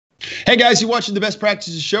Hey guys, you're watching the Best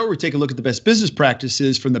Practices Show. We take a look at the best business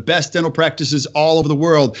practices from the best dental practices all over the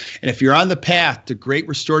world. And if you're on the path to great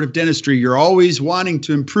restorative dentistry, you're always wanting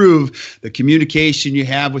to improve the communication you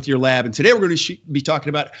have with your lab. And today we're going to be talking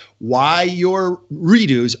about why your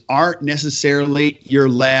redos aren't necessarily your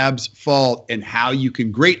lab's fault and how you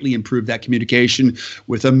can greatly improve that communication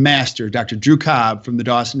with a master, Dr. Drew Cobb from the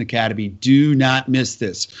Dawson Academy. Do not miss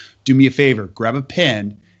this. Do me a favor, grab a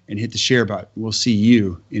pen and hit the share button. We'll see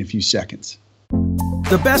you in a few seconds.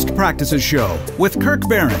 The Best Practices Show with Kirk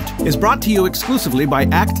Behrendt is brought to you exclusively by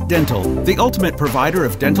ACT Dental, the ultimate provider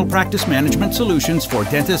of dental practice management solutions for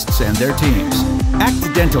dentists and their teams.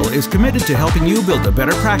 ACT Dental is committed to helping you build a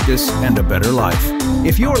better practice and a better life.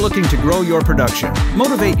 If you are looking to grow your production,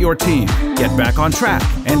 motivate your team, get back on track,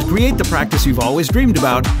 and create the practice you've always dreamed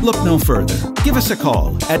about, look no further. Give us a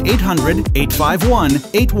call at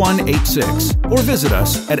 800-851-8186 or visit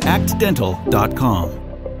us at actdental.com.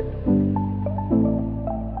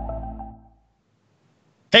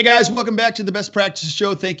 Hey guys, welcome back to the Best Practices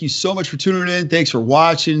Show. Thank you so much for tuning in. Thanks for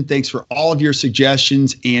watching. Thanks for all of your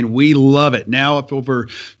suggestions, and we love it. Now up over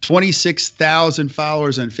 26,000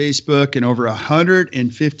 followers on Facebook, and over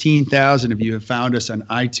 115,000 of you have found us on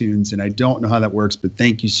iTunes, and I don't know how that works, but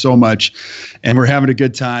thank you so much, and we're having a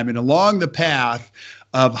good time. And along the path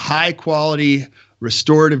of high quality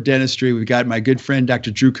restorative dentistry, we've got my good friend,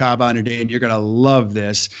 Dr. Drew Cobb, on today, and you're going to love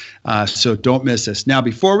this. So don't miss this. Now,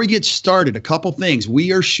 before we get started, a couple things.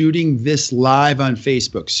 We are shooting this live on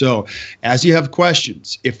Facebook. So as you have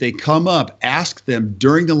questions, if they come up, ask them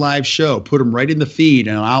during the live show, put them right in the feed,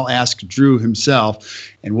 and I'll ask Drew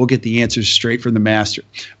himself, and we'll get the answers straight from the master.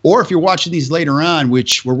 Or if you're watching these later on,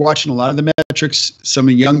 which we're watching a lot of the metrics, some of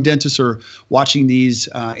the young dentists are watching these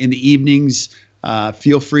in the evenings.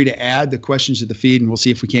 Feel free to add the questions to the feed, and we'll see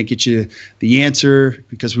if we can't get you the answer,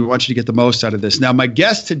 because we want you to get the most out of this. Now, my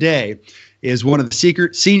guest today is one of the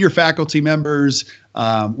senior faculty members,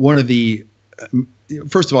 one of the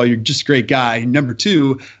first of all, you're just a great guy. Number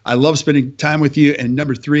two, I love spending time with you. And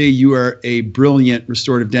number three, you are a brilliant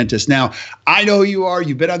restorative dentist. Now, I know who you are.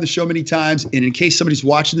 You've been on the show many times. And in case somebody's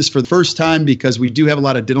watching this for the first time, because we do have a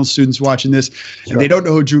lot of dental students watching this, and they don't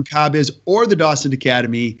know who Drew Cobb is or the Dawson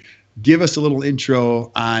Academy, give us a little intro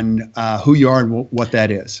on who you are and what that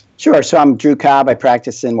is. Sure. So I'm Drew Cobb. I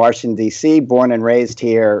practice in Washington, D.C., born and raised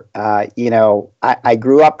here. I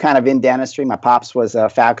grew up kind of in dentistry. My pops was a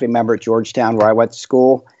faculty member at Georgetown, where I went to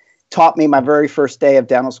school. Taught me my very first day of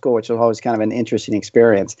dental school, which was always kind of an interesting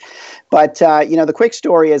experience. But, the quick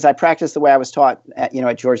story is I practiced the way I was taught at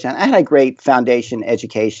Georgetown. I had a great foundation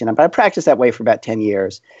education, but I practiced that way for about 10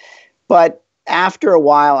 years. But after a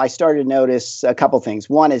while, I started to notice a couple things.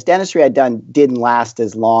 One is dentistry I'd done didn't last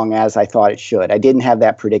as long as I thought it should. I didn't have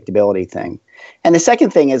that predictability thing. And the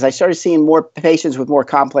second thing is I started seeing more patients with more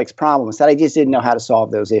complex problems that I just didn't know how to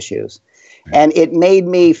solve those issues. Right. And it made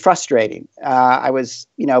me frustrating. I was,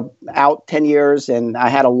 out 10 years and I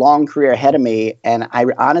had a long career ahead of me. And I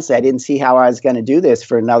didn't see how I was going to do this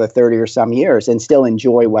for another 30 or some years and still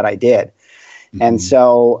enjoy what I did. And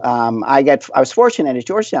so I was fortunate at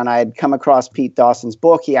Georgetown. I had come across Pete Dawson's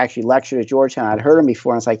book. He actually lectured at Georgetown. I'd heard him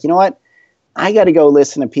before. And I was like, you know what? I got to go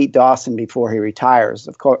listen to Pete Dawson before he retires.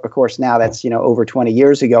 Of course, now that's over 20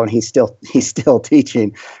 years ago, and he's still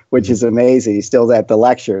teaching, which is amazing. He's still at the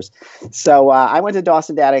lectures. So I went to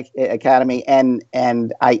Dawson Academy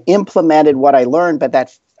and I implemented what I learned.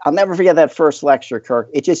 But I'll never forget that first lecture, Kirk.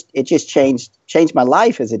 It just changed my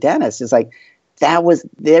life as a dentist. It's like, here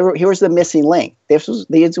was the missing link.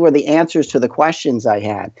 These were the answers to the questions I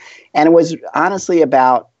had. And it was honestly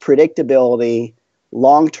about predictability,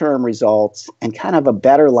 long-term results, and kind of a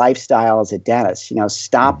better lifestyle as a dentist,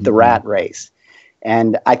 stop the rat race.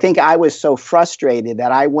 And I think I was so frustrated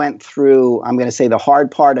that I went through, I'm going to say, the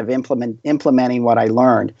hard part of implementing what I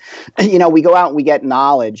learned. We go out and we get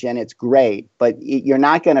knowledge, and it's great, but you're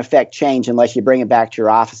not going to affect change unless you bring it back to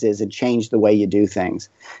your offices and change the way you do things.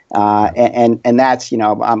 And that's,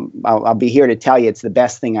 I'll be here to tell you it's the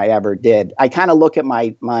best thing I ever did. I kind of look at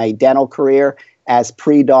my dental career as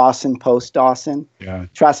pre-Dawson, post-Dawson. Yeah.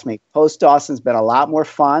 Trust me, post-Dawson's been a lot more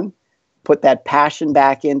fun. Put that passion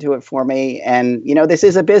back into it for me. And, this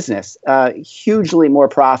is a business, hugely more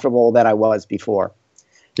profitable than I was before.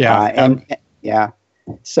 Yeah.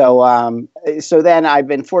 So then I've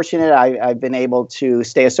been fortunate. I've been able to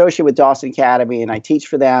stay associated with Dawson Academy, and I teach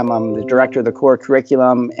for them. I'm the director of the core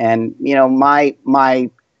curriculum. And, my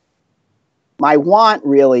want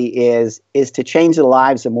really is to change the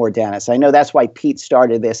lives of more dentists. I know that's why Pete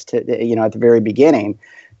started this at the very beginning.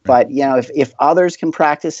 But, if others can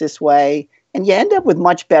practice this way, and you end up with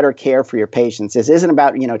much better care for your patients. This isn't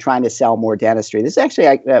about, trying to sell more dentistry. This is actually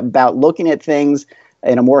about looking at things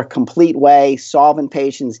in a more complete way, solving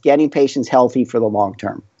patients, getting patients healthy for the long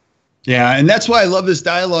term. Yeah, and that's why I love this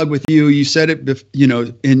dialogue with you. You said it,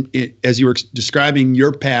 as you were describing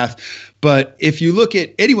your path. But if you look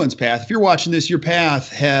at anyone's path, if you're watching this, your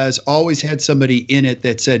path has always had somebody in it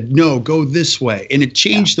that said, no, go this way. And it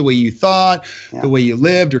changed the way you thought, the way you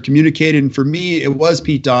lived or communicated. And for me, it was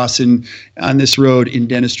Pete Dawson on this road in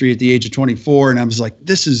dentistry at the age of 24. And I was like,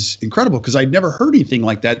 this is incredible, because I'd never heard anything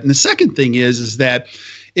like that. And the second thing is that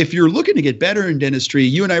if you're looking to get better in dentistry,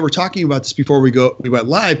 you and I were talking about this before we went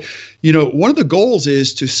live. One of the goals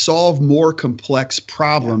is to solve more complex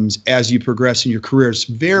problems as you progress in your career. It's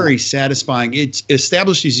very satisfying. It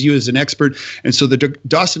establishes you as an expert. And so the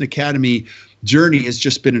Dawson Academy journey has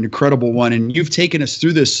just been an incredible one. And you've taken us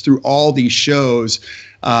through all these shows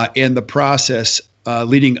and the process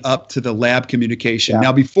leading up to the lab communication.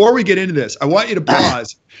 Now, before we get into this, I want you to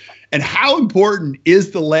pause. And how important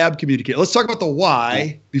is the lab communication? Let's talk about the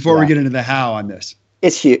why before we get into the how on this.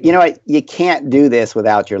 It's huge. You can't do this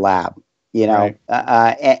without your lab, right.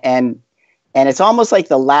 And it's almost like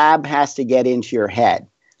the lab has to get into your head.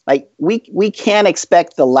 Like we can't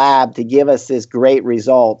expect the lab to give us this great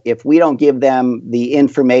result if we don't give them the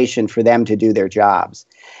information for them to do their jobs.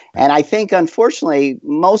 And I think, unfortunately,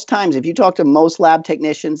 most times, if you talk to most lab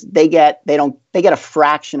technicians, they get a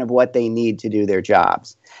fraction of what they need to do their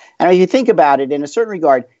jobs. And if you think about it, in a certain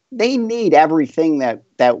regard, they need everything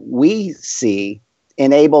that we see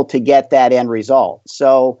enabled to get that end result.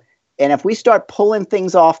 So, and if we start pulling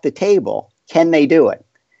things off the table, can they do it?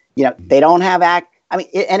 They don't have and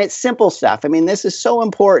it's simple stuff. I mean, this is so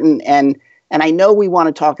important. And I know we want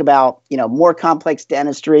to talk about, more complex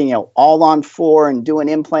dentistry, all on four and doing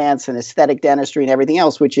implants and aesthetic dentistry and everything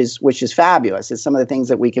else, which is fabulous. It's some of the things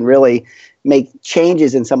that we can really make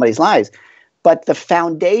changes in somebody's lives. But the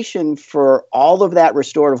foundation for all of that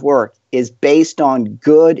restorative work is based on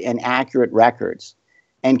good and accurate records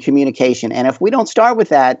and communication. And if we don't start with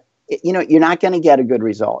that, you're not going to get a good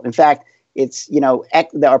result. In fact, it's,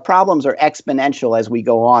 our problems are exponential as we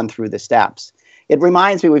go on through the steps. It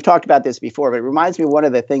reminds me, we've talked about this before, but it reminds me of one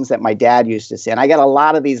of the things that my dad used to say. And I got a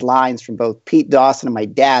lot of these lines from both Pete Dawson and my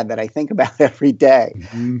dad that I think about every day.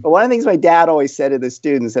 Mm-hmm. But one of the things my dad always said to the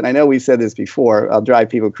students, and I know we've said this before, I'll drive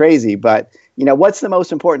people crazy, but what's the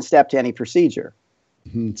most important step to any procedure?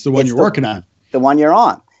 Mm-hmm. It's the one you're working on. The one you're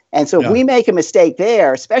on. And so if we make a mistake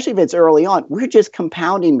there, especially if it's early on, we're just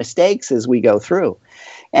compounding mistakes as we go through.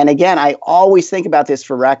 And again, I always think about this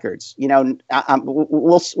for records.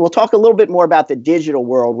 We'll talk a little bit more about the digital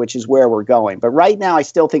world, which is where we're going. But right now, I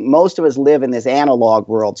still think most of us live in this analog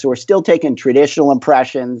world. So we're still taking traditional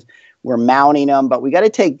impressions. We're mounting them, but you got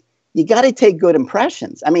to take good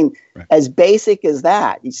impressions. I mean, as basic as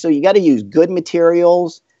that. So you got to use good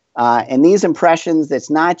materials. And these impressions, that's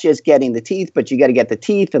not just getting the teeth, but you got to get the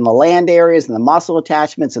teeth and the land areas and the muscle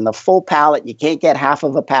attachments and the full palate. You can't get half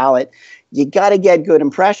of a palate. You got to get good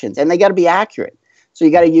impressions, and they got to be accurate. So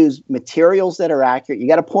you got to use materials that are accurate. You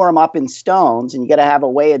got to pour them up in stones, and you got to have a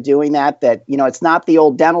way of doing that, it's not the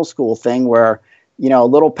old dental school thing where, a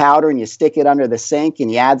little powder and you stick it under the sink and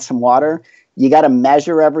you add some water. You got to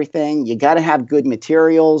measure everything. You got to have good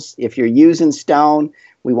materials. If you're using stone,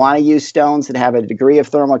 we want to use stones that have a degree of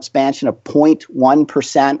thermal expansion of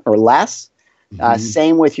 0.1% or less. Mm-hmm.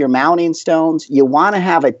 Same with your mounting stones. You want to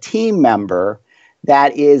have a team member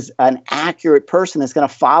that is an accurate person that's going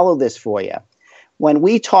to follow this for you. When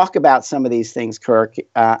we talk about some of these things, Kirk,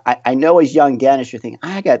 I know as young dentists, you're thinking,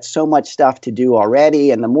 I got so much stuff to do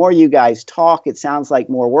already. And the more you guys talk, it sounds like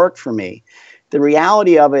more work for me. The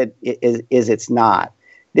reality of it is it's not.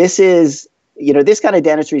 This is, this kind of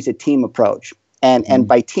dentistry is a team approach. And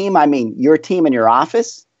by team, I mean your team in your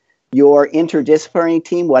office, your interdisciplinary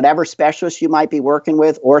team, whatever specialist you might be working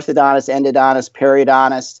with, orthodontist, endodontist,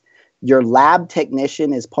 periodontist. Your lab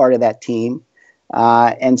technician is part of that team.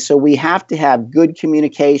 And so we have to have good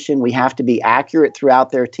communication. We have to be accurate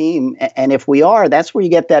throughout their team. And if we are, that's where you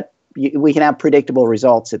get that, we can have predictable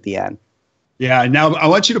results at the end. Yeah. Now I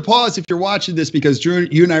want you to pause if you're watching this, because Drew,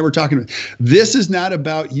 you and I were talking. This is not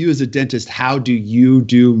about you as a dentist. How do you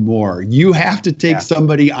do more? You have to take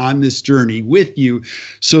somebody on this journey with you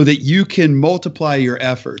so that you can multiply your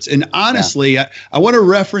efforts. And honestly, I want to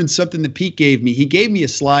reference something that Pete gave me. He gave me a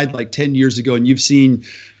slide like 10 years ago, and you've seen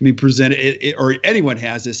me present it, or anyone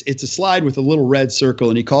has this. It's a slide with a little red circle,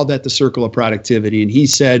 and he called that the circle of productivity. And he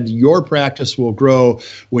said, your practice will grow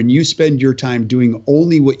when you spend your time doing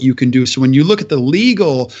only what you can do. So when you look at the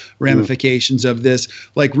legal ramifications of this,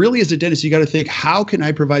 like really as a dentist, you got to think, how can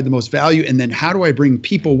I provide the most value? And then how do I bring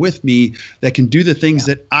people with me that can do the things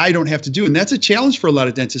that I don't have to do? And that's a challenge for a lot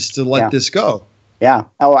of dentists to let this go. Yeah.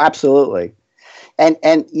 Oh, absolutely.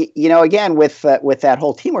 And you know, again, with that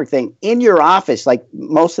whole teamwork thing in your office, like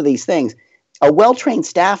most of these things, a well-trained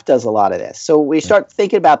staff does a lot of this. So we start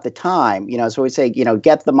thinking about the time, you know, so we say, you know,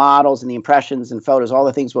 get the models and the impressions and photos, all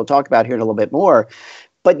the things we'll talk about here in a little bit more.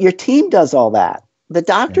 But your team does all that. The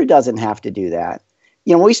doctor doesn't have to do that.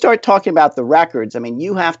 You know, when we start talking about the records, I mean,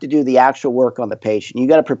 you have to do the actual work on the patient. You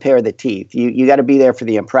got to prepare the teeth. You got to be there for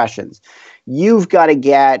the impressions. You've got to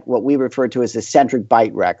get what we refer to as a centric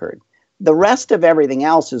bite record. The rest of everything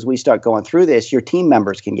else, as we start going through this, your team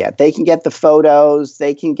members can get. They can get the photos,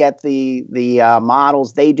 they can get the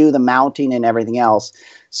models, they do the mounting and everything else.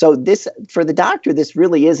 So this, for the doctor, this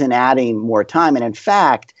really isn't adding more time. And in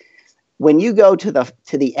fact, when you go to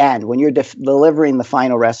the end, when you're delivering the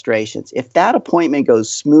final restorations, if that appointment goes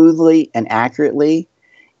smoothly and accurately,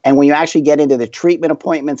 and when you actually get into the treatment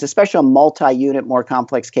appointments, especially on multi-unit, more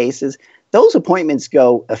complex cases, those appointments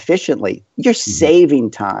go efficiently. You're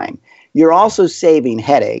saving time. You're also saving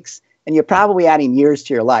headaches, and you're probably adding years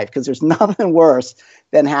to your life, because there's nothing worse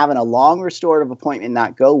than having a long restorative appointment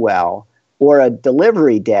not go well, or a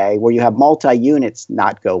delivery day where you have multi-units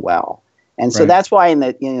not go well. And so that's why in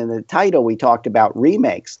the title we talked about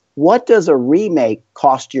remakes. What does a remake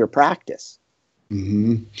cost your practice?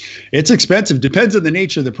 It's expensive. Depends on the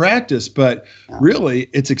nature of the practice, but really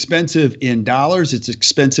it's expensive in dollars. It's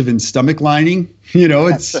expensive in stomach lining. You know,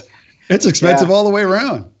 it's expensive all the way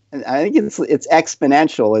around. I think it's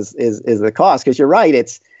exponential is the cost, because you're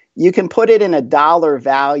right. You can put it in a dollar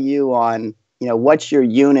value on, you know, what's your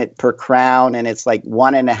unit per crown, and it's like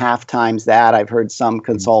 1.5 times that. I've heard some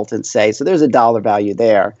consultants say. So there's a dollar value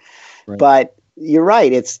there. But you're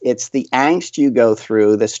right. It's the angst you go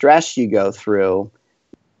through, the stress you go through.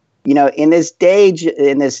 You know, in this stage,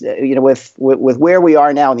 you know, with where we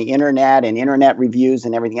are now in the internet and internet reviews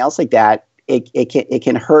and everything else like that, it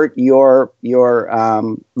can hurt your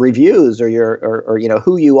reviews or your you know,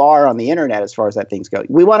 who you are on the internet as far as that things go.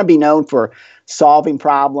 We want to be known for solving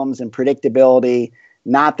problems and predictability.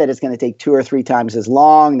 Not that it's going to take 2 or 3 times as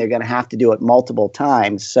long. They're going to have to do it multiple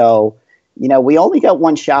times. So, you know, we only got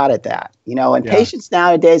one shot at that. You know, and patients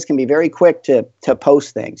nowadays can be very quick to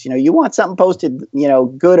post things. You know, you want something posted, you know,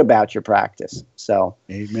 good about your practice. So,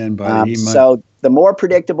 amen, buddy. So the more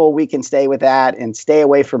predictable we can stay with that and stay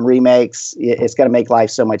away from remakes, it's going to make life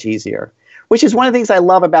so much easier, which is one of the things I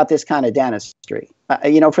love about this kind of dentistry.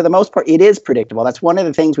 You know, for the most part, it is predictable. That's one of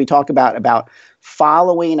the things we talk about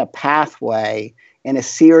following a pathway and a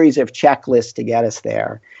series of checklists to get us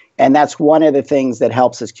there. And that's one of the things that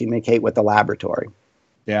helps us communicate with the laboratory.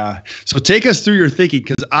 Yeah. So take us through your thinking,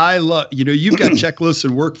 because I love, you know, you've got checklists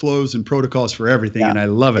and workflows and protocols for everything, and I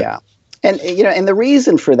love it. Yeah. And, you know, and the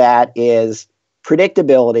reason for that is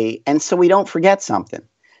predictability. And so we don't forget something,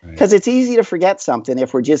 because it's easy to forget something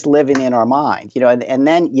if we're just living in our mind, you know, and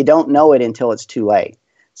then you don't know it until it's too late.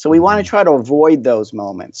 So we want to try to avoid those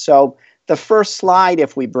moments. So the first slide,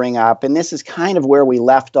 if we bring up, and this is kind of where we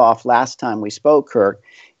left off last time we spoke, Kirk,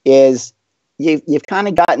 is you've kind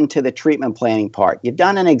of gotten to the treatment planning part. You've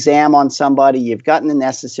done an exam on somebody, you've gotten the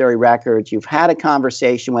necessary records, you've had a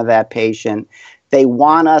conversation with that patient. They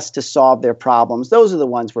want us to solve their problems. Those are the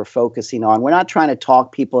ones we're focusing on. We're not trying to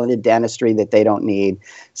talk people into dentistry that they don't need.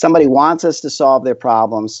 Somebody wants us to solve their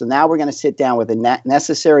problems. So now we're going to sit down with the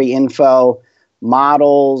necessary info,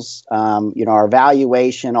 models, you know, our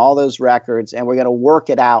evaluation, all those records, and we're going to work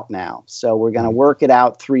it out now. So we're going to work it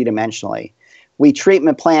out 3-dimensionally. We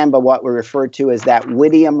treatment plan by what we refer to as that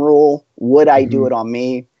Whittiam rule. Would I do it on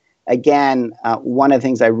me? Again, one of the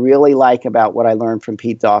things I really like about what I learned from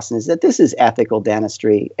Pete Dawson is that this is ethical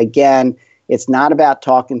dentistry. Again, it's not about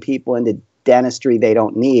talking people into dentistry they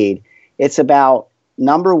don't need. It's about,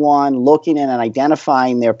 number one, looking at and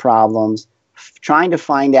identifying their problems, trying to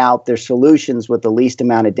find out their solutions with the least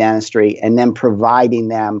amount of dentistry, and then providing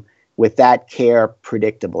them with that care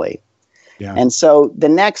predictably. Yeah. And so the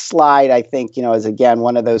next slide, I think, you know, is again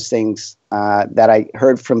one of those things that I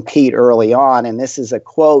heard from Pete early on, and this is a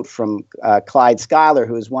quote from Clyde Schuyler,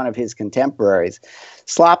 who is one of his contemporaries.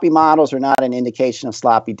 Sloppy models are not an indication of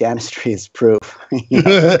sloppy dentistry, is proof. You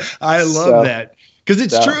know? I love that. Because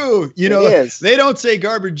it's true, you know, they don't say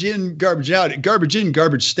garbage in, garbage out, garbage in,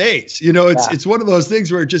 garbage stays. You know, it's one of those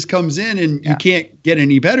things where it just comes in and you can't get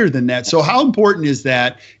any better than that. So how important is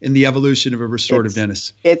that in the evolution of a restorative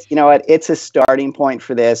dentist? It's, you know what, it's a starting point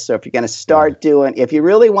for this. So if you're going to start doing, if you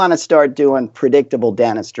really want to start doing predictable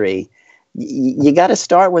dentistry, you got to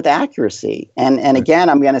start with accuracy. And again,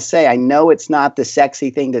 I'm going to say, I know it's not the sexy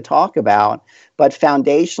thing to talk about, but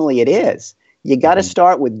foundationally it is. You got to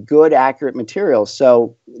start with good, accurate materials.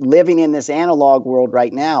 So living in this analog world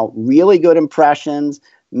right now, really good impressions,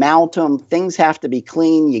 mount them, things have to be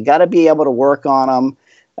clean. You got to be able to work on them.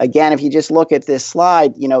 Again, if you just look at this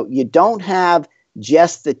slide, you don't have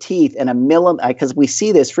just the teeth and a millimeter, because we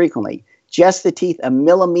see this frequently, just the teeth, a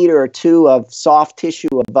millimeter or two of soft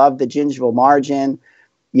tissue above the gingival margin.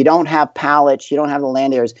 You don't have palates, you don't have the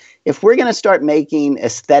land areas. If we're going to start making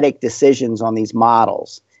aesthetic decisions on these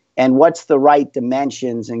models, and what's the right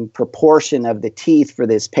dimensions and proportion of the teeth for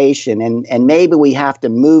this patient, and maybe we have to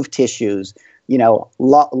move tissues,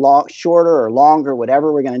 shorter or longer,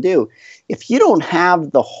 whatever we're going to do. If you don't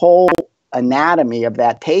have the whole anatomy of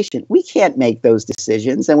that patient, we can't make those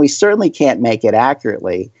decisions, and we certainly can't make it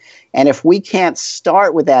accurately. And if we can't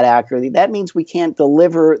start with that accurately, that means we can't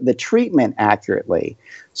deliver the treatment accurately.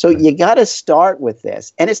 So you got to start with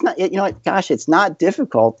this. And it's not, it's not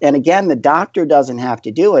difficult. And again, the doctor doesn't have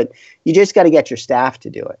to do it. You just got to get your staff to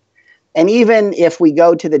do it. And even if we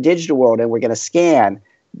go to the digital world and we're going to scan,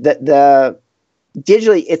 the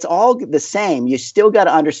digitally, it's all the same. You still got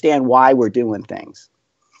to understand why we're doing things.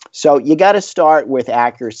 So you got to start with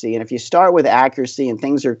accuracy. And if you start with accuracy and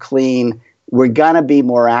things are clean, we're going to be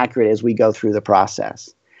more accurate as we go through the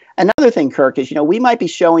process. Another thing, Kirk, is, we might be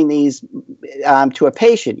showing these to a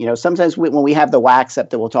patient. Sometimes when we have the wax up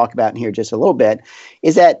that we'll talk about in here just a little bit,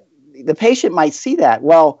 is that the patient might see that.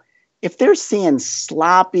 Well, if they're seeing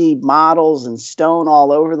sloppy models and stone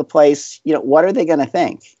all over the place, what are they going to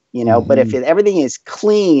think? But if everything is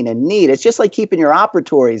clean and neat, it's just like keeping your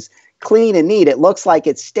operatories clean and neat. It looks like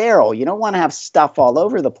it's sterile. You don't want to have stuff all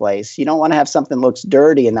over the place. You don't want to have something that looks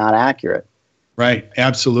dirty and not accurate. Right.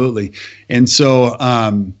 Absolutely. And so,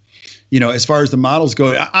 as far as the models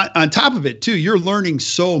go, on top of it, too, you're learning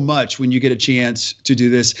so much when you get a chance to do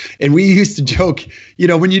this. And we used to joke,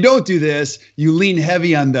 when you don't do this, you lean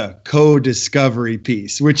heavy on the co-discovery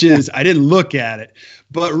piece, which is, I didn't look at it.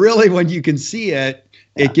 But really, when you can see it,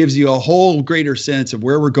 it gives you a whole greater sense of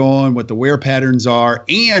where we're going, what the wear patterns are,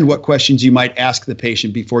 and what questions you might ask the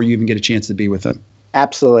patient before you even get a chance to be with them.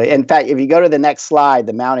 Absolutely. In fact, if you go to the next slide,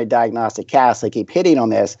 the mounted diagnostic cast, I keep hitting on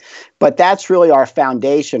this, but that's really our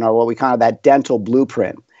foundation, or what we call that dental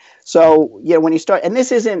blueprint. So, when you start, and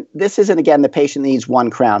this isn't again, the patient needs one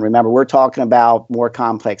crown. Remember, we're talking about more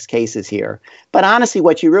complex cases here. But honestly,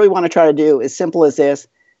 what you really want to try to do is simple as this: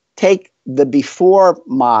 take the before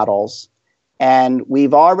models, and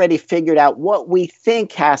we've already figured out what we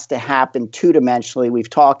think has to happen two-dimensionally. We've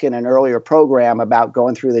talked in an earlier program about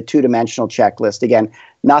going through the two-dimensional checklist. Again,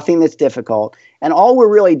 nothing that's difficult. And all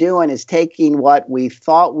we're really doing is taking what we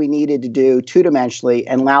thought we needed to do two-dimensionally,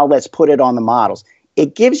 and now let's put it on the models.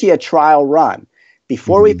 It gives you a trial run.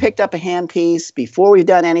 Before we picked up a handpiece, before we've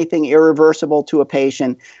done anything irreversible to a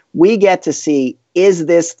patient, we get to see, is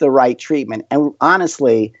this the right treatment? And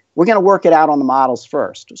honestly, we're going to work it out on the models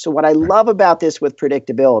first. So what I love about this with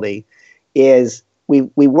predictability is we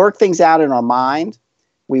work things out in our mind.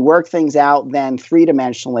 We work things out then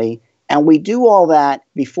three-dimensionally, and we do all that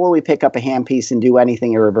before we pick up a handpiece and do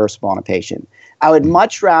anything irreversible on a patient. I would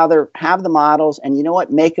much rather have the models and,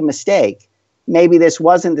 make a mistake. Maybe this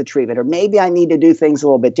wasn't the treatment, or maybe I need to do things a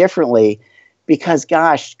little bit differently, because,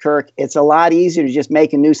 gosh, Kirk, it's a lot easier to just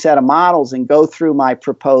make a new set of models and go through my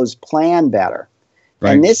proposed plan better.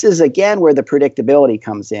 Right. And this is, again, where the predictability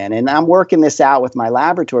comes in. And I'm working this out with my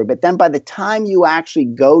laboratory. But then by the time you actually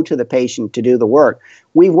go to the patient to do the work,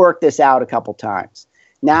 we've worked this out a couple times.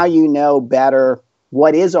 Now you know better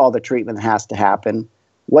what is all the treatment that has to happen.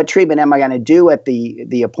 What treatment am I going to do at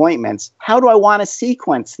the appointments? How do I want to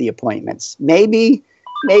sequence the appointments? Maybe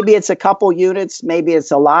it's a couple units. Maybe it's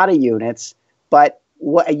a lot of units. But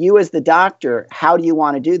you as the doctor, how do you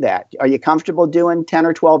want to do that? Are you comfortable doing 10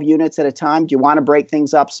 or 12 units at a time? Do you want to break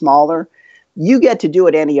things up smaller? You get to do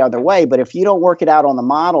it any other way, but if you don't work it out on the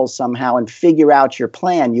models somehow and figure out your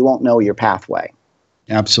plan, you won't know your pathway.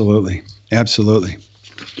 Absolutely. Absolutely.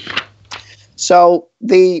 So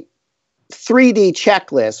the 3D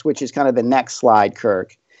checklist, which is kind of the next slide,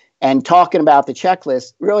 Kirk, and talking about the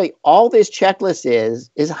checklist, really all this checklist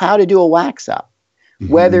is how to do a wax up.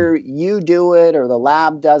 Whether you do it or the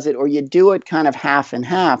lab does it, or you do it kind of half and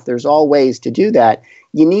half, there's all ways to do that.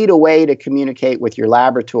 You need a way to communicate with your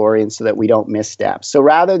laboratory, and so that we don't miss steps. So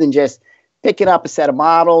rather than just picking up a set of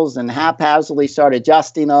models and haphazardly start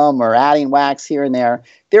adjusting them or adding wax here and there,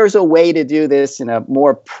 there's a way to do this in a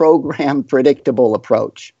more programmed, predictable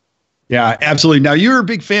approach. Yeah, absolutely. Now, you're a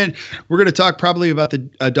big fan. We're going to talk probably about the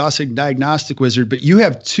Dawson Diagnostic Wizard, but you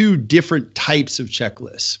have two different types of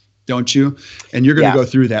checklists. don't you? And you're going to go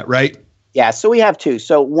through that, right? Yeah, so we have two.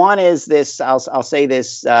 So one is this, I'll say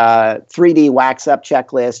this 3D wax up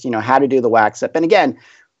checklist, how to do the wax up. And again,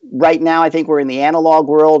 right now, I think we're in the analog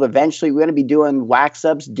world. Eventually, we're going to be doing wax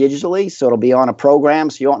ups digitally. So it'll be on a program.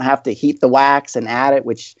 So you don't have to heat the wax and add it,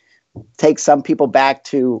 which takes some people back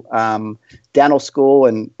to dental school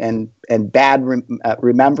and bad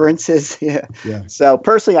remembrances. Yeah. So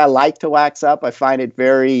personally, I like to wax up. I find it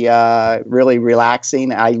very, really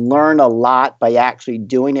relaxing. I learn a lot by actually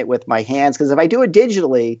doing it with my hands. Because if I do it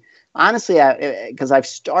digitally, honestly, because I've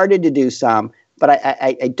started to do some, but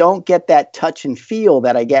I don't get that touch and feel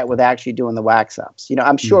that I get with actually doing the wax ups.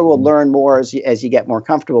 I'm sure we'll learn more as you get more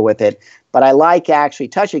comfortable with it. But I like actually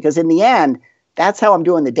touching, because in the end, that's how I'm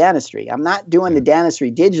doing the dentistry. I'm not doing the dentistry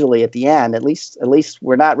digitally at the end. At least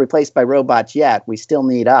we're not replaced by robots yet. We still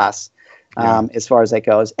need us as far as that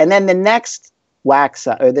goes. And then the next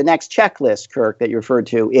the next checklist, Kirk, that you referred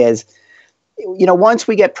to is, once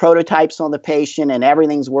we get prototypes on the patient and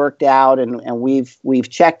everything's worked out and we've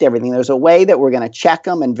checked everything, there's a way that we're going to check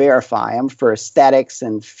them and verify them for aesthetics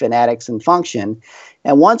and phonetics and function.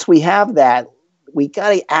 And once we have that, we got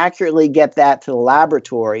to accurately get that to the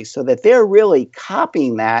laboratory so that they're really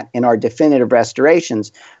copying that in our definitive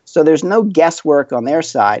restorations. So there's no guesswork on their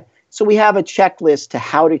side. So we have a checklist to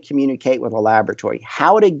how to communicate with a laboratory,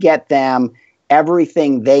 how to get them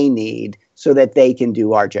everything they need so that they can do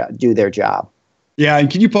their job. Yeah.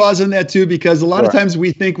 And can you pause on that too? Because a lot of times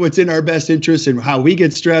we think what's in our best interest and how we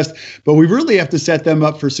get stressed, but we really have to set them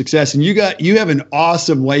up for success. And you have an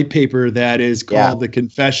awesome white paper that is called The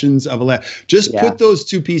Confessions of a Lab. Just put those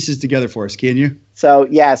two pieces together for us, can you? So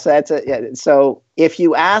so if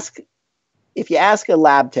you ask a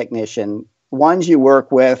lab technician, ones you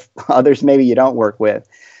work with, others maybe you don't work with,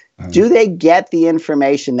 do they get the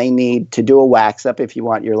information they need to do a wax up if you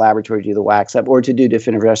want your laboratory to do the wax up or to do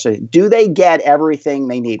definitive restoration? Do they get everything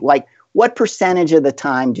they need? Like, what percentage of the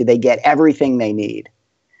time do they get everything they need?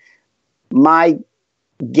 My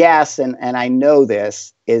guess, and I know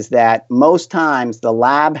this, is that most times the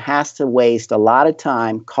lab has to waste a lot of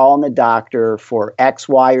time calling the doctor for X,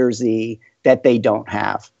 Y, or Z that they don't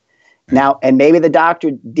have. Now, and maybe the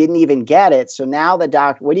doctor didn't even get it. So now the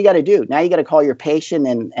doctor, what do you got to do? Now you got to call your patient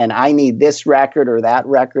and I need this record or that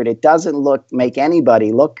record. It doesn't make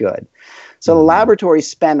anybody look good. So the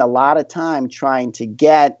laboratories spend a lot of time trying to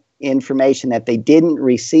get information that they didn't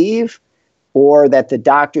receive or that the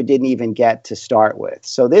doctor didn't even get to start with.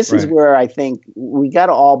 So this is where I think we got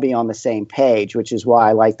to all be on the same page, which is why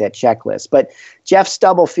I like that checklist. But Jeff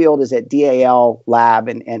Stubblefield is at DAL Lab,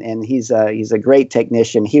 and he's a great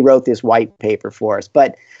technician. He wrote this white paper for us.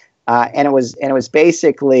 But and it was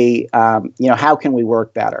basically how can we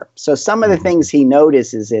work better? So some of the things he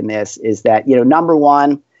notices in this is that number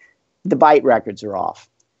one, the bite records are off.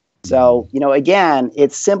 So, again,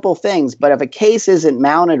 it's simple things, but if a case isn't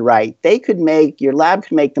mounted right, your lab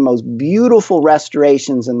could make the most beautiful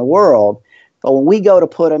restorations in the world, but when we go to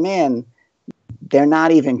put them in, they're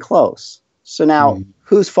not even close. So now,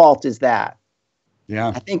 whose fault is that? Yeah.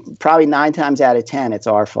 I think probably 9 times out of 10, it's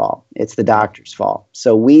our fault. It's the doctor's fault.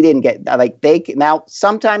 So we didn't get, now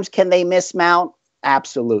sometimes can they mismount?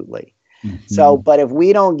 Absolutely. So, but if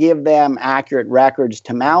we don't give them accurate records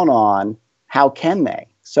to mount on, how can they?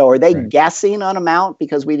 So are they guessing on a mount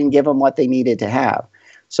because we didn't give them what they needed to have?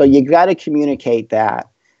 So you got to communicate that,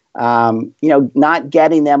 not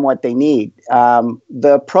getting them what they need.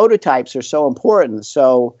 The prototypes are so important.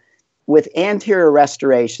 So with anterior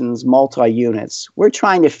restorations, multi-units, we're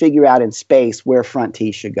trying to figure out in space where front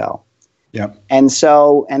teeth should go. Yep. And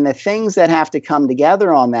the things that have to come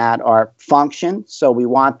together on that are function. So we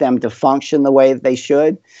want them to function the way that they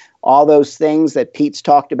should. All those things that Pete's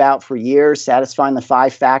talked about for years, satisfying the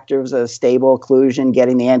 5 factors of stable occlusion,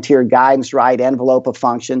 getting the anterior guidance right, envelope of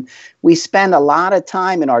function. We spend a lot of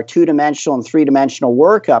time in our 2-dimensional and 3-dimensional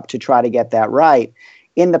workup to try to get that right.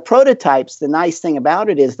 In the prototypes, the nice thing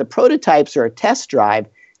about it is the prototypes are a test drive.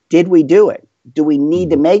 Did we do it? Do we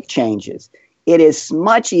need to make changes? It is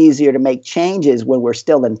much easier to make changes when we're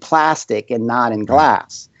still in plastic and not in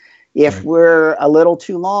glass. If we're a little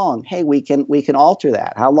too long, hey, we can alter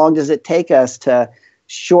that. How long does it take us to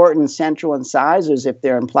shorten central incisors if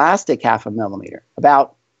they're in plastic 0.5 millimeter?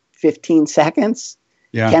 About 15 seconds.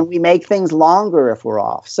 Yeah. Can we make things longer if we're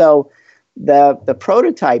off? So the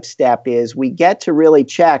prototype step is we get to really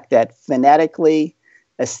check that phonetically,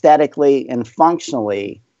 aesthetically, and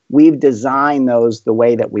functionally, we've designed those the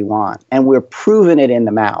way that we want, and we're proving it in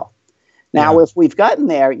the mouth. Now, if we've gotten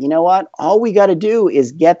there, you know what? All we got to do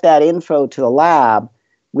is get that info to the lab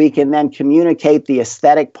We can then communicate the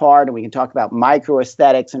aesthetic part, and we can talk about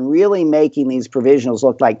microaesthetics and really making these provisionals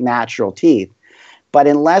look like natural teeth. But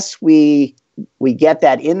unless we get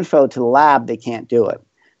that info to the lab, they can't do it.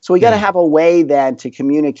 So we got to have a way then to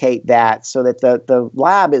communicate that so that the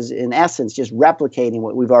lab is, in essence, just replicating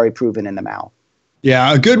what we've already proven in the mouth.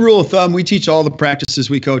 Yeah, a good rule of thumb, we teach all the practices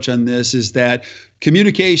we coach on this, is that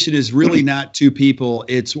communication is really not two people,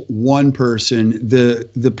 it's one person.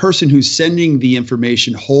 The person who's sending the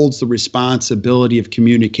information holds the responsibility of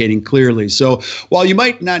communicating clearly. So while you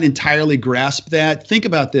might not entirely grasp that, think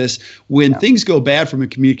about this. When things go bad from a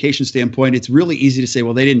communication standpoint, it's really easy to say,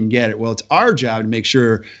 well, they didn't get it. Well, it's our job to make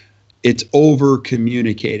sure it's over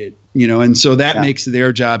communicated, and so that makes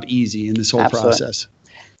their job easy in this whole process.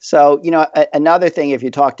 So, another thing, if you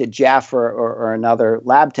talk to Jeff or another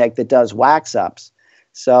lab tech that does wax ups.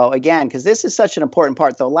 So again, because this is such an important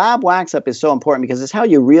part, the lab wax up is so important because it's how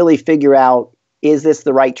you really figure out, is this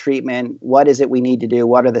the right treatment? What is it we need to do?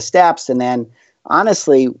 What are the steps? And then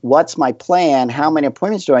honestly, what's my plan? How many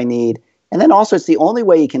appointments do I need? And then also, it's the only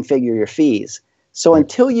way you can figure your fees. So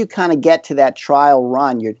until you kind of get to that trial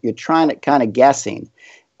run, you're trying to kind of guessing.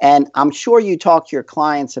 And I'm sure you talk to your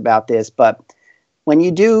clients about this, but when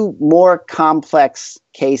you do more complex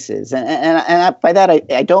cases, and by that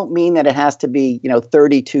I don't mean that it has to be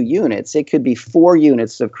 32 units. It could be 4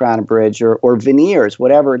 units of crown and bridge or veneers,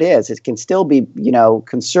 whatever it is. It can still be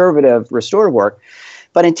conservative restorative work.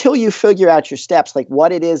 But until you figure out your steps, like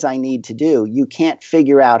what it is I need to do, you can't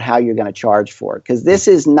figure out how you're going to charge for it. Because this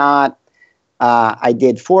is not, I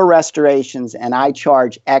did 4 restorations and I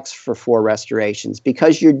charge X for 4 restorations,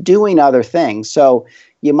 because you're doing other things. So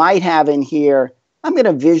you might have in here, I'm going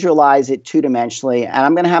to visualize it 2-dimensionally, and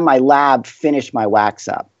I'm going to have my lab finish my wax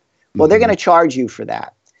up. Well, they're going to charge you for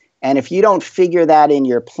that. And if you don't figure that in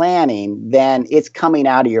your planning, then it's coming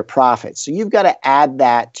out of your profits. So you've got to add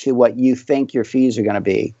that to what you think your fees are going to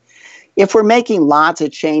be. If we're making lots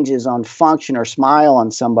of changes on function or smile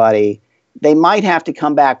on somebody, they might have to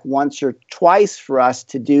come back once or twice for us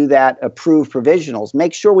to do that approved provisionals.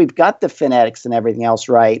 Make sure we've got the phonetics and everything else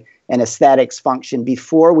right, and aesthetics function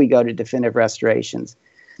before we go to definitive restorations.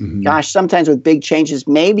 Gosh, sometimes with big changes,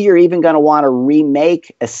 maybe you're even going to want to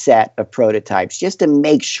remake a set of prototypes just to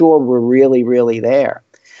make sure we're really, really there.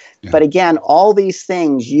 But again, all these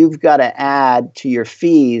things you've got to add to your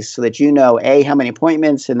fees so that A, how many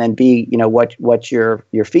appointments, and then B, what your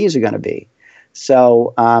fees are going to be.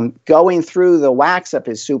 So going through the wax up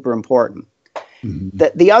is super important.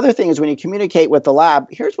 The other thing is when you communicate with the lab,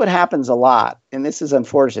 here's what happens a lot, and this is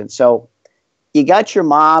unfortunate. So you got your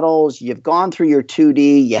models, you've gone through your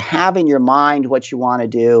 2D, you have in your mind what you want to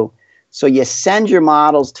do. So you send your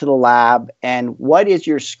models to the lab, and what is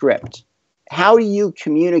your script? How do you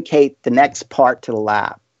communicate the next part to the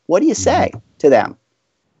lab? What do you say to them?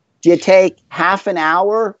 Do you take half an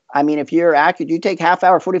hour? I mean, if you're accurate, do you take half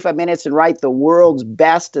hour, 45 minutes and write the world's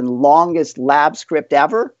best and longest lab script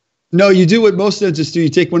ever? No, you do what most dentists do. You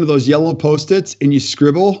take one of those yellow Post-its and you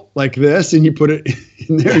scribble like this, and you put it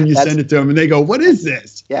in there and you send it to them, and they go, "What is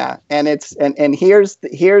this?" Yeah, and it's and here's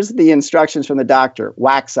the instructions from the doctor: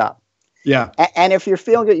 wax up. Yeah, and if you're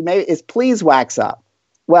feeling good, it's please wax up.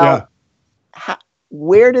 Well,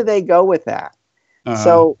 where do they go with that?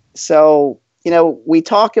 So we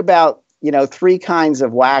talk about 3 kinds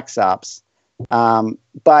of wax ups,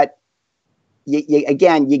 but you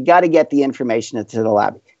got to get the information into the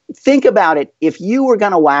lab. Think about it. If you were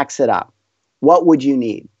going to wax it up, what would you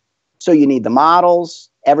need? So you need the models,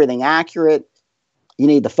 everything accurate. You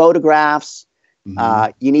need the photographs.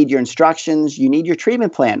 You need your instructions. You need your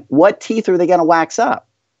treatment plan. What teeth are they going to wax up?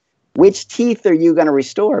 Which teeth are you going to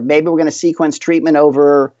restore? Maybe we're going to sequence treatment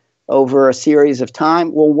over a series of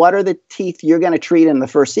time. Well, what are the teeth you're going to treat in the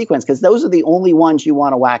first sequence? Because those are the only ones you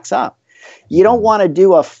want to wax up. You don't want to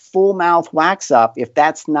do a full mouth wax up if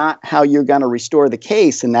that's not how you're going to restore the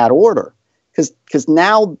case in that order, because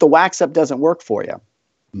now the wax up doesn't work for you.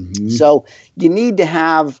 So you need to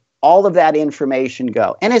have all of that information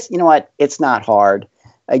go. And it's not hard.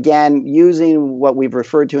 Again, using what we've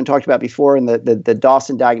referred to and talked about before in the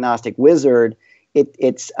Dawson Diagnostic Wizard,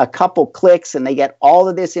 it's a couple clicks and they get all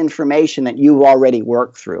of this information that you've already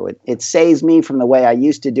worked through. It saves me from the way I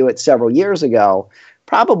used to do it several years ago,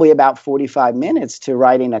 probably about 45 minutes to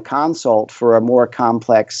writing a consult for a more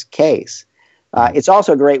complex case. It's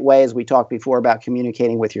also a great way, as we talked before, about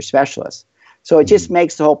communicating with your specialist. So it just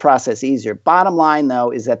makes the whole process easier. Bottom line,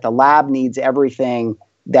 though, is that the lab needs everything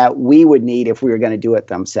that we would need if we were going to do it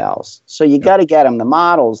themselves. So you got to get them the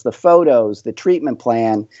models, the photos, the treatment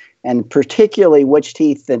plan, and particularly which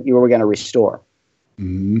teeth that you were going to restore.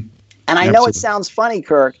 And I know it sounds funny,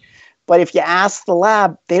 Kirk, But if you ask the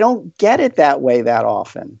lab, they don't get it that way that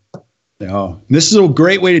often. No. This is a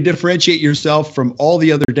great way to differentiate yourself from all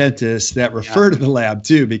the other dentists that refer to the lab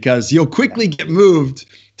too, because you'll quickly get moved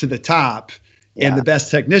to the top and the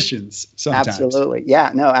best technicians sometimes. Absolutely.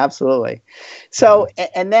 Yeah, no, absolutely. So,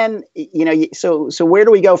 and then, so where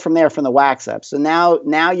do we go from there from the wax up? So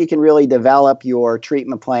now you can really develop your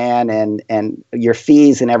treatment plan and your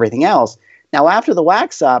fees and everything else. Now, after the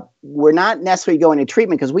wax up, we're not necessarily going to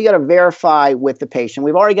treatment because we got to verify with the patient.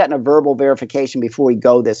 We've already gotten a verbal verification before we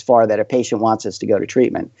go this far that a patient wants us to go to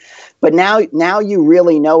treatment. But now you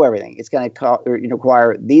really know everything. It's going to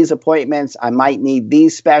require these appointments. I might need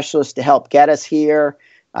these specialists to help get us here.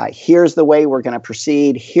 Here's the way we're going to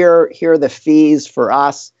proceed. Here are the fees for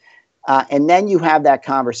us. And then you have that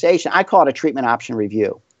conversation. I call it a treatment option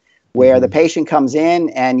review, where the patient comes in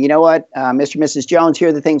and, you know what, Mr. and Mrs. Jones, here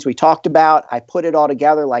are the things we talked about. I put it all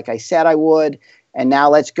together like I said I would. And now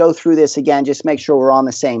let's go through this again, just make sure we're on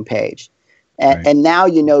the same page. And now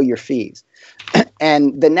you know your fees.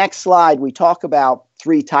 And the next slide, we talk about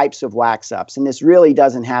 3 types of wax ups. And this really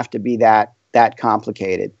doesn't have to be that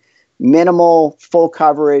complicated. Minimal, full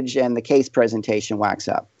coverage, and the case presentation wax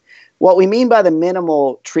up. What we mean by the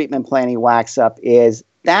minimal treatment planning wax up is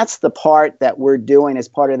that's the part that we're doing as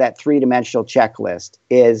part of that 3-dimensional checklist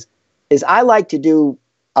is I like to do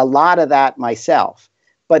a lot of that myself.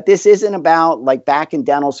 But this isn't about, like back in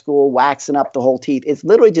dental school, waxing up the whole teeth. It's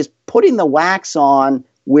literally just putting the wax on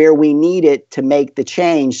where we need it to make the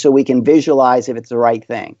change so we can visualize if it's the right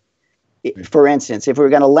thing. For instance, if we're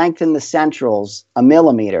going to lengthen the centrals 1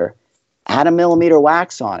 millimeter, add 1 millimeter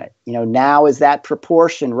wax on it. Now is that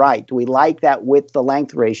proportion right? Do we like that width to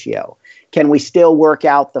length ratio? Can we still work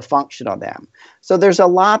out the function of them? So there's a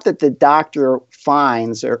lot that the doctor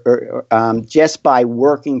finds just by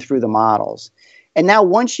working through the models. And now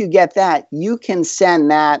once you get that, you can send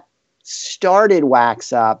that started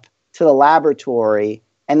wax up to the laboratory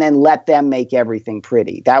and then let them make everything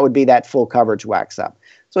pretty. That would be that full coverage wax up.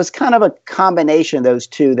 So it's kind of a combination of those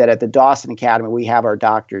two that at the Dawson Academy we have our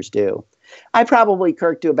doctors do. I probably,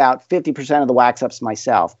 Kirk, do about 50% of the wax ups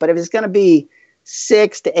myself. But if it's going to be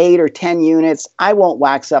 6 to 8 or 10 units, I won't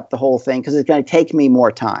wax up the whole thing because it's going to take me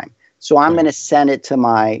more time. So I'm going to send it to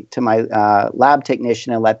my lab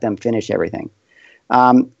technician and let them finish everything.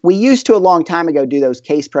 We used to a long time ago do those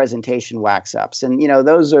case presentation wax ups. And,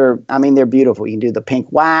 those are, they're beautiful. You can do the pink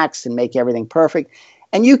wax and make everything perfect.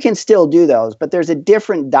 And you can still do those, but there's a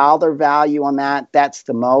different dollar value on that. That's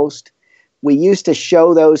the most. We used to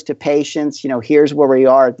show those to patients, here's where we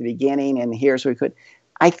are at the beginning and here's where we could.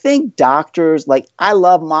 I think doctors, I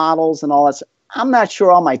love models and all that. I'm not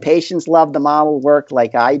sure all my patients love the model work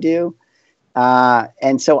like I do.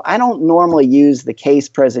 And so I don't normally use the case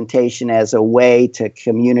presentation as a way to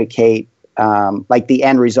communicate the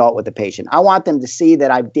end result with the patient. I want them to see that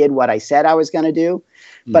I did what I said I was going to do.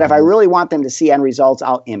 But if I really want them to see end results,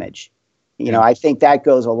 I'll image. I think that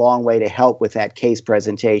goes a long way to help with that case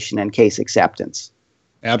presentation and case acceptance.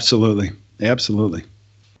 Absolutely. Absolutely.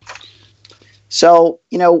 So,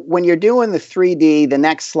 when you're doing the 3D, the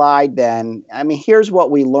next slide then, here's what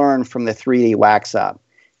we learned from the 3D wax up.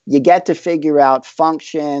 You get to figure out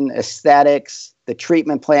function, aesthetics, the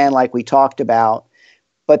treatment plan like we talked about.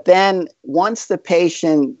 But then once the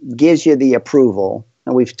patient gives you the approval,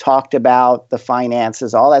 and we've talked about the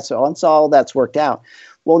finances, all that, so once all that's worked out,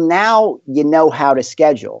 well, now you know how to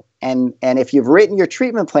schedule. And if you've written your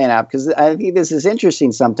treatment plan out, because I think this is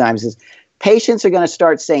interesting sometimes, is patients are going to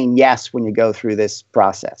start saying yes when you go through this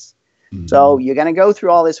process. Mm-hmm. So you're going to go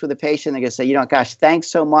through all this with a patient. They're going to say, gosh, thanks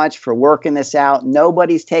so much for working this out.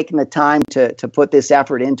 Nobody's taken the time to put this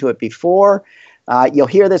effort into it before. You'll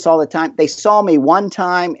hear this all the time. They saw me one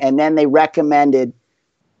time and then they recommended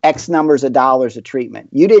X numbers of dollars of treatment.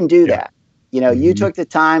 You didn't do that. You took the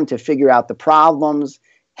time to figure out the problems,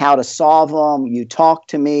 how to solve them. You talked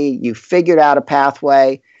to me. You figured out a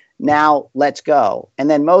pathway. Now let's go. And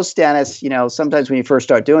then most dentists, sometimes when you first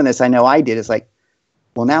start doing this, I know I did, it's like,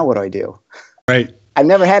 well, now what do I do? Right. I've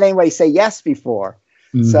never had anybody say yes before.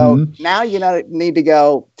 Mm-hmm. So now you need to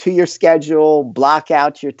go to your schedule, block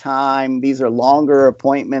out your time. These are longer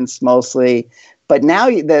appointments mostly. But now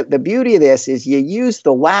the beauty of this is you use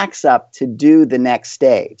the wax up to do the next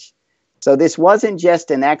stage. So this wasn't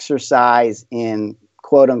just an exercise in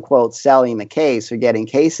quote unquote selling the case or getting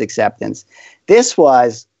case acceptance. This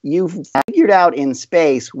was, you've figured out in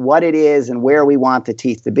space what it is and where we want the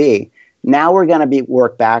teeth to be. Now we're going to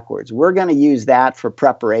work backwards. We're going to use that for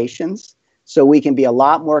preparations so we can be a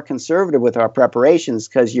lot more conservative with our preparations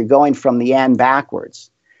because you're going from the end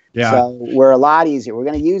backwards. Yeah. So we're a lot easier. We're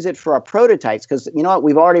going to use it for our prototypes because you know what?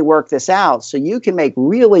 We've already worked this out. So you can make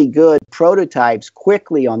really good prototypes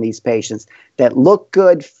quickly on these patients that look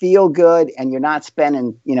good, feel good, and you're not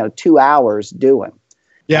spending, 2 hours doing.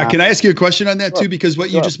 Yeah, can I ask you a question on that Sure, too? Because what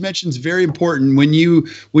you sure. just mentioned is very important. When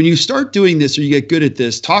you start doing this or you get good at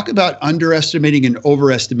this, talk about underestimating and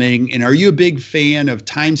overestimating. And are you a big fan of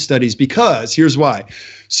time studies? Because here's why.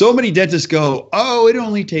 So many dentists go, oh, it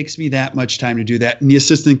only takes me that much time to do that. And the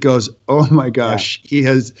assistant goes, oh my gosh, he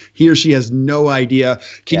or she has no idea.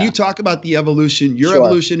 Can you talk about the evolution, your Sure.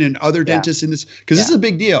 evolution and other dentists in this? Because this is a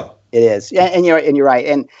big deal. It is. Yeah, and you're right.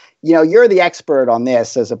 And you're the expert on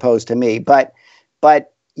this as opposed to me. But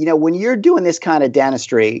when you're doing this kind of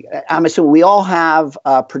dentistry, I'm assuming we all have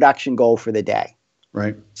a production goal for the day.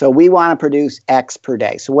 Right. So we want to produce X per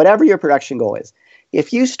day. So whatever your production goal is,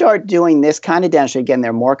 if you start doing this kind of dentistry, again,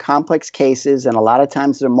 they're more complex cases and a lot of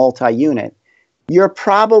times they're multi-unit, you're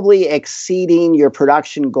probably exceeding your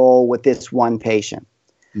production goal with this one patient.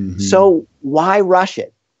 Mm-hmm. So why rush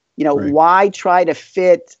it? Right. Why try to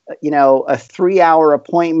fit, a 3-hour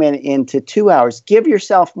appointment into 2 hours? Give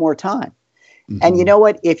yourself more time. Mm-hmm. And you know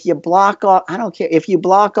what? If you block off, I don't care, if you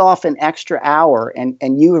block off an extra hour and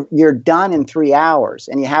you're done in 3 hours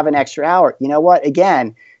and you have an extra hour, you know what?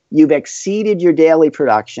 Again, you've exceeded your daily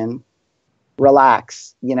production.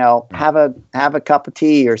 Relax, have a cup of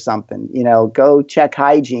tea or something, go check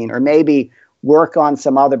hygiene or maybe work on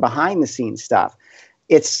some other behind the scenes stuff.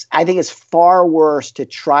 I think it's far worse to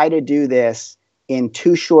try to do this in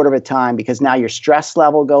too short of a time because now your stress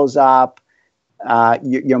level goes up.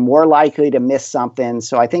 You're more likely to miss something.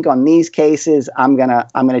 So I think on these cases, I'm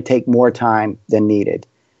gonna take more time than needed.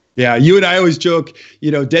 Yeah, you and I always joke,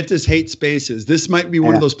 dentists hate spaces. This might be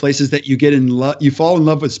one of those places that you get in love. You fall in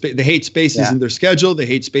love with space. They hate spaces in their schedule. They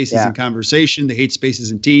hate spaces in conversation. They hate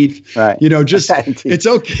spaces in teeth. Right. It's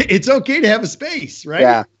okay. It's okay to have a space, right?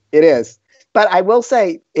 Yeah, it is. But I will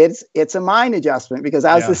say it's a mind adjustment because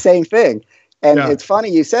I was the same thing. And it's funny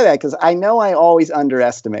you say that because I know I always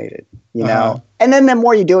underestimated, And then the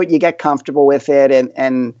more you do it, you get comfortable with it.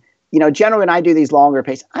 And generally when I do these longer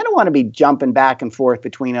patients, I don't want to be jumping back and forth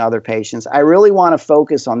between other patients. I really want to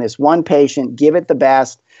focus on this one patient, give it the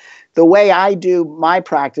best. The way I do my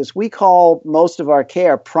practice, we call most of our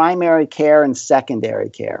care primary care and secondary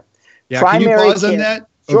care. Yeah, primary can you pause on that?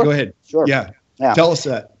 Sure, go ahead. Sure. Yeah. Tell us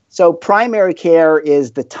that. So primary care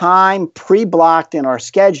is the time pre-blocked in our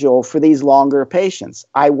schedule for these longer patients.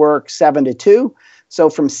 I work 7 to 2. So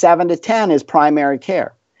from 7 to 10 is primary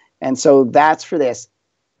care. And so that's for this.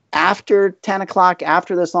 After 10 o'clock,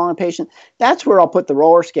 after this longer patient, that's where I'll put the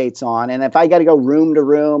roller skates on. And if I got to go room to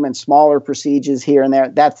room and smaller procedures here and there,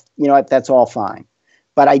 that's all fine.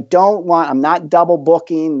 But I'm not double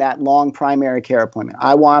booking that long primary care appointment.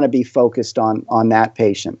 I want to be focused on that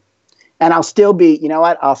patient. And I'll still be,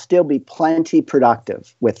 I'll still be plenty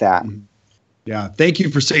productive with that. Yeah. Thank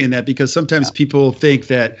you for saying that because sometimes people think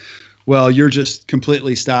that, well, you're just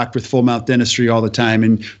completely stocked with full mouth dentistry all the time.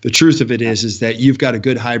 And the truth of it is that you've got a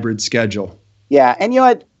good hybrid schedule. Yeah. And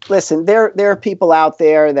listen, there are people out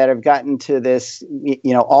there that have gotten to this,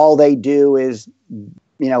 all they do is,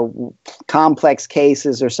 complex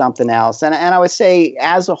cases or something else. And I would say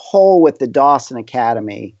as a whole with the Dawson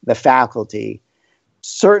Academy, the faculty,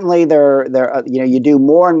 certainly you do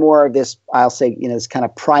more and more of this, I'll say, this kind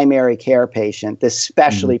of primary care patient, this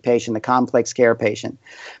specialty patient, the complex care patient.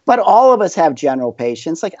 But all of us have general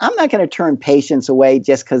patients. Like I'm not going to turn patients away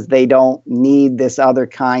just because they don't need this other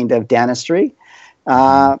kind of dentistry.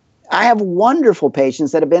 I have wonderful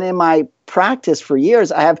patients that have been in my practice for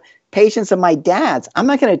years. I have patients of my dad's. I'm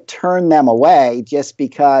not going to turn them away just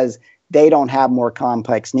because they don't have more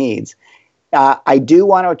complex needs. I do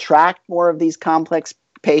want to attract more of these complex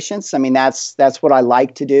patients. I mean, that's what I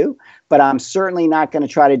like to do, but I'm certainly not going to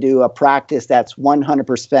try to do a practice that's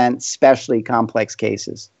 100% specialty complex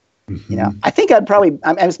cases. Mm-hmm. I think I'd probably,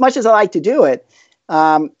 as much as I like to do it,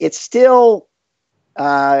 it's still,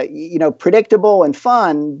 predictable and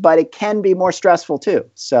fun, but it can be more stressful too.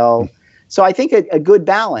 So I think a good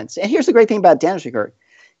balance. And here's the great thing about dentistry, Kurt.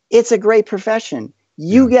 It's a great profession.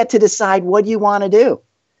 You get to decide what you want to do.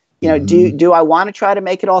 Do I want to try to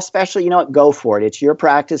make it all special? Go for it. It's your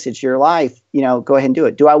practice. It's your life. Go ahead and do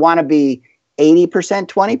it. Do I want to be 80%,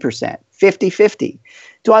 20%, 50-50?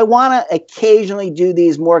 Do I want to occasionally do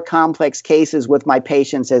these more complex cases with my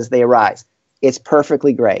patients as they arise? It's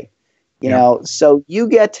perfectly great. So you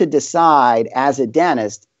get to decide as a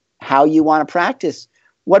dentist how you want to practice,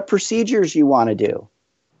 what procedures you want to do.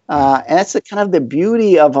 And that's kind of the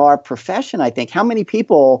beauty of our profession, I think. How many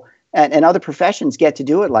people and other professions get to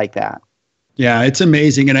do it like that? Yeah, it's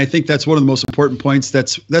amazing. And I think that's one of the most important points.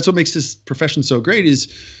 That's what makes this profession so great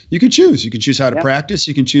is you can choose. You can choose how to practice.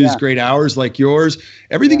 You can choose great hours like yours.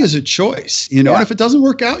 Everything is a choice, and if it doesn't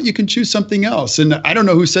work out, you can choose something else. And I don't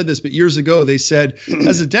know who said this, but years ago they said,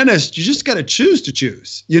 as a dentist, you just got to choose to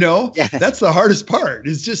choose. That's the hardest part.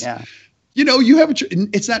 It's just, you have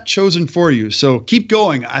it's not chosen for you. So keep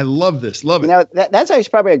going. I love this. Love it. That's actually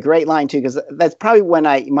probably a great line too, because that's probably when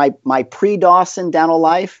my pre-Dawson dental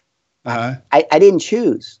life, I didn't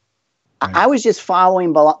choose. Right. I was just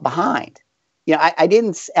following behind. I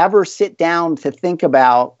didn't ever sit down to think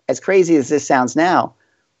about, as crazy as this sounds now,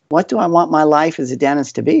 what do I want my life as a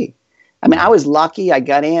dentist to be? I mean, I was lucky. I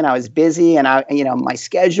got in, I was busy, and my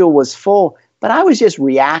schedule was full, but I was just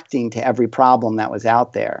reacting to every problem that was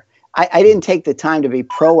out there. I didn't take the time to be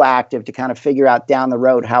proactive to kind of figure out down the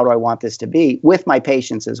road, how do I want this to be with my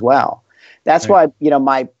patients as well. That's why,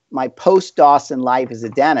 my post-Dawson life as a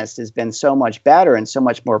dentist has been so much better and so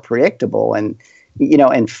much more predictable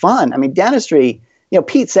and fun. I mean, dentistry,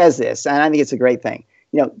 Pete says this, and I think it's a great thing.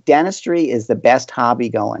 Dentistry is the best hobby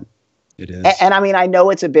going. It is. And I mean, I know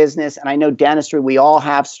it's a business, and I know dentistry, we all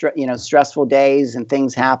have stressful days and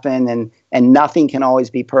things happen, and nothing can always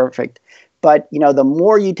be perfect. But, the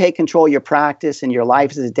more you take control of your practice and your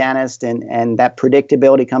life as a dentist and that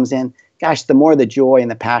predictability comes in, gosh, the more the joy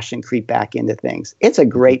and the passion creep back into things. It's a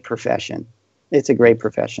great profession. It's a great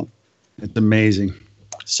profession. It's amazing.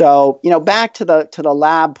 So, back to the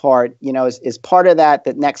lab part, is part of that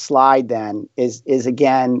next slide then is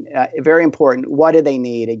again, very important. What do they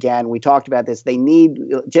need? Again, we talked about this. They need,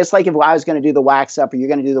 just like if I was going to do the wax up or you're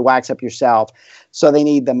going to do the wax up yourself. So they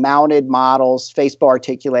need the mounted models, Facebook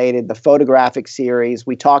articulated, the photographic series.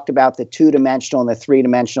 We talked about the 2-dimensional and the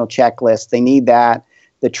 3-dimensional checklist. They need that,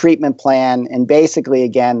 the treatment plan, and basically,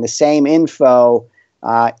 again, the same info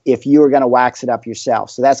if you were going to wax it up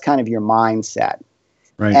yourself. So that's kind of your mindset.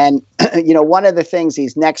 Right. And, one of the things,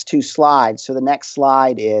 these next two slides, so the next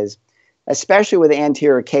slide is, especially with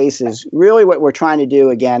anterior cases, really what we're trying to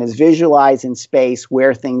do, again, is visualize in space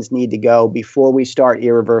where things need to go before we start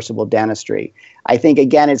irreversible dentistry. I think,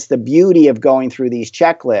 again, it's the beauty of going through these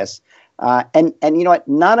checklists. And you know what?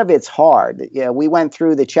 None of it's hard. We went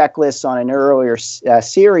through the checklists on an earlier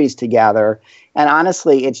series together. And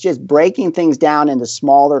honestly, it's just breaking things down into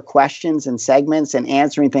smaller questions and segments and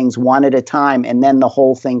answering things one at a time. And then the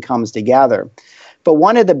whole thing comes together. But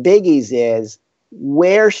one of the biggies is,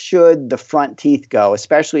 where should the front teeth go,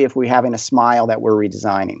 especially if we're having a smile that we're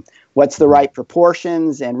redesigning? What's the right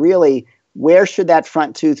proportions? And really, where should that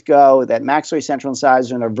front tooth go, that maxillary central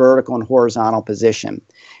incisor in a vertical and horizontal position?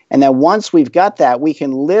 And then once we've got that, we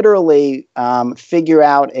can literally figure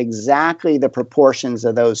out exactly the proportions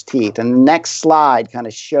of those teeth. And the next slide kind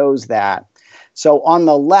of shows that. So on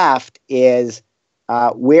the left is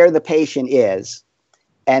where the patient is.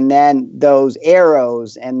 And then those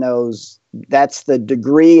arrows and that's the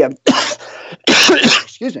degree of,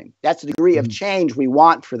 excuse me, that's the degree of change we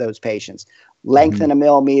want for those patients. Lengthen a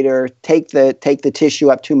millimeter, take the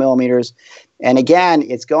tissue up 2 millimeters. And again,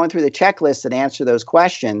 it's going through the checklist that answer those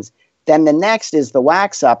questions. Then the next is the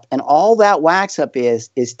wax up. And all that wax up is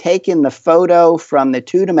taking the photo from the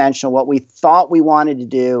 2-dimensional, what we thought we wanted to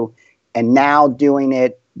do, and now doing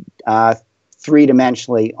it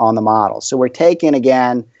 3-dimensionally on the model. So we're taking,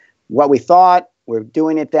 again, what we thought, we're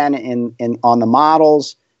doing it then on the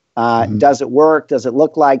models. Does it work? Does it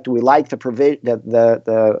look like? Do we like the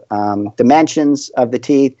dimensions of the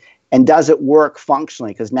teeth? And does it work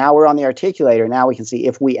functionally? Because now we're on the articulator. Now we can see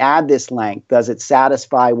if we add this length, does it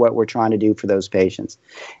satisfy what we're trying to do for those patients?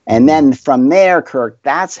 And then from there, Kirk,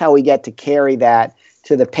 that's how we get to carry that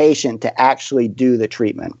to the patient to actually do the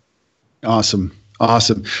treatment. Awesome.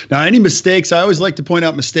 Awesome. Now, any mistakes? I always like to point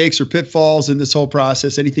out mistakes or pitfalls in this whole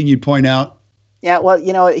process. Anything you'd point out? Yeah, well,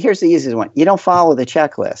 here's the easiest one. You don't follow the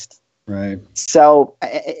checklist. Right. So,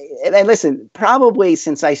 and listen, probably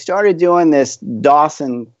since I started doing this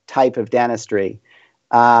Dawson type of dentistry,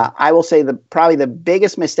 I will say probably the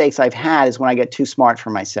biggest mistakes I've had is when I get too smart for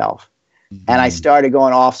myself. And I started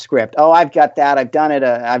going off script. Oh, I've got that. I've done it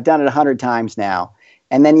 100 times now.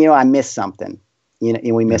 And then, I miss something.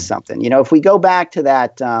 We miss something. If we go back to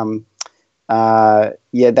that, that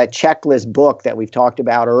checklist book that we've talked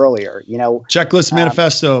about earlier, Checklist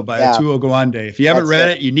Manifesto by Atul Gawande. If you haven't read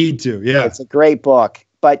it, you need to. Yeah. It's a great book.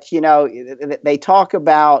 But, they talk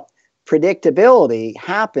about predictability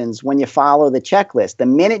happens when you follow the checklist. The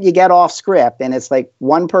minute you get off script and it's like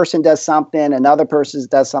one person does something, another person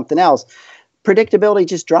does something else, predictability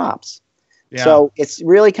just drops. Yeah. So it's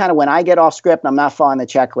really kind of when I get off script and I'm not following the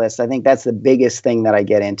checklist, I think that's the biggest thing that I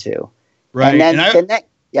get into. Right. And then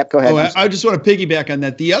Yep, go ahead. Oh, I just want to piggyback on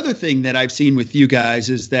that. The other thing that I've seen with you guys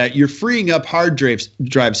is that you're freeing up hard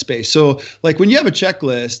drive space. So like when you have a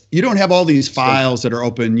checklist, you don't have all these files that are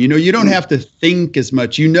open. You know, you don't have to think as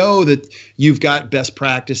much. You know that you've got best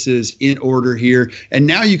practices in order here. And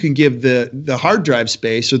now you can give the hard drive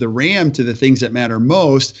space or the RAM to the things that matter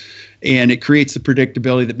most. And it creates the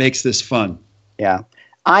predictability that makes this fun. Yeah.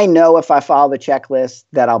 I know if I follow the checklist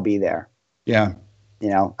that I'll be there. Yeah. You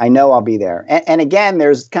know, I know I'll be there. And again,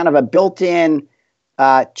 there's kind of a built-in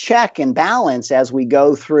check and balance as we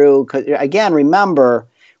go through. 'Cause again, remember,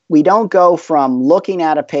 we don't go from looking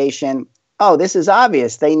at a patient, oh, this is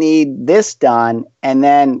obvious, they need this done. And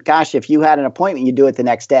then, gosh, if you had an appointment, you do it the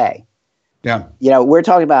next day. Yeah. You know, we're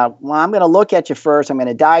talking about, well, I'm going to look at you first. I'm going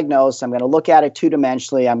to diagnose. I'm going to look at it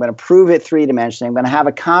 2-dimensionally. I'm going to prove it 3-dimensionally. I'm going to have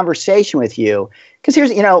a conversation with you. Because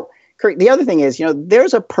here's, you know, Kirk, the other thing is, you know,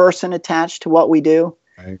 there's a person attached to what we do.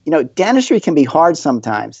 Right. You know, dentistry can be hard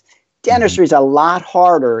sometimes. Dentistry is a lot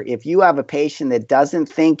harder if you have a patient that doesn't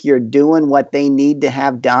think you're doing what they need to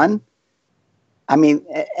have done. I mean,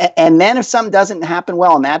 and then if something doesn't happen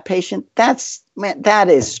well in that patient, that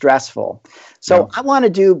is stressful. So I want to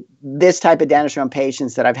do this type of dentistry on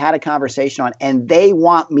patients that I've had a conversation on and they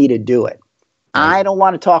want me to do it. Right. I don't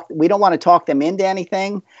want to talk. We don't want to talk them into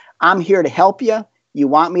anything. I'm here to help you. You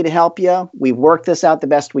want me to help you. We've worked this out the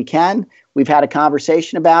best we can. We've had a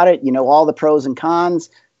conversation about it. You know, all the pros and cons,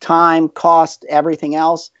 time, cost, everything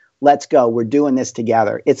else. Let's go. We're doing this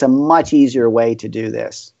together. It's a much easier way to do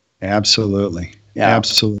this. Absolutely. Yeah.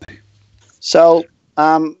 Absolutely. So,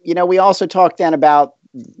 you know, we also talked then about,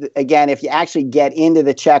 again, if you actually get into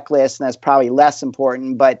the checklist, and that's probably less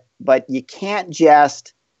important, but you can't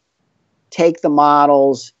just take the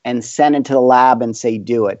models and send it to the lab and say,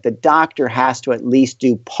 do it. The doctor has to at least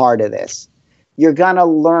do part of this. You're going to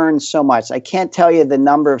learn so much. I can't tell you the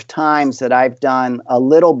number of times that I've done a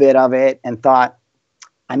little bit of it and thought,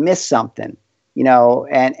 I missed something, you know,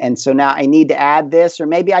 and so now I need to add this, or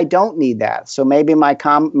maybe I don't need that. So maybe my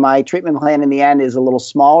treatment plan in the end is a little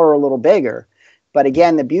smaller or a little bigger. But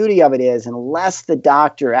again, the beauty of it is, unless the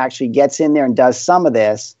doctor actually gets in there and does some of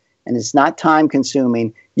this, and it's not time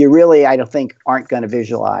consuming, you really, I don't think, aren't going to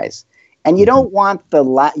visualize. And you don't want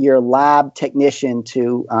your lab technician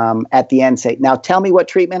to, at the end, say, now tell me what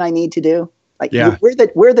treatment I need to do. Like,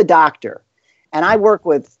 we're the doctor. And I work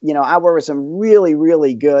with some really,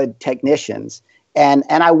 really good technicians. And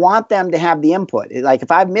I want them to have the input. Like,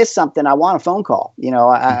 if I've missed something, I want a phone call.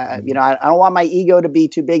 I don't want my ego to be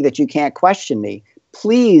too big that you can't question me.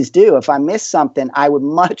 Please do. If I miss something, I would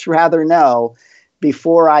much rather know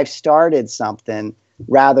before I've started something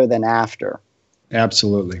rather than after.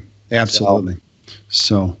 Absolutely.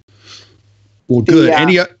 So well, good.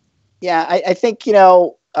 I think, you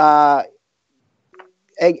know,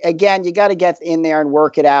 again, you got to get in there and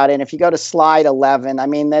work it out. And if you go to slide 11, I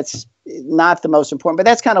mean, that's not the most important, but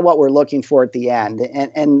that's kind of what we're looking for at the end.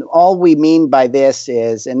 And all we mean by this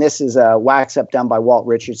is, and this is a wax up done by Walt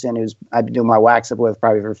Richardson, who's I've been doing my wax up with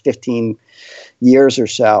probably for 15 years or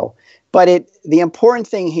so. But the important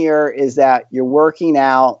thing here is that you're working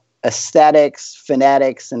out aesthetics,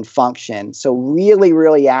 phonetics, and function. So really,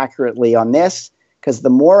 really accurately on this, because the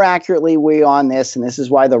more accurately we on this, and this is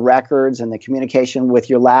why the records and the communication with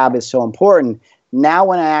your lab is so important. Now,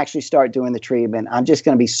 when I actually start doing the treatment, I'm just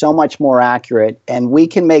going to be so much more accurate, and we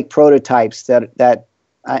can make prototypes that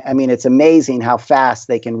I mean, it's amazing how fast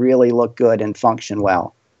they can really look good and function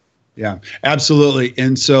well. Yeah, absolutely.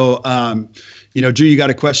 And so, you know, Drew, you got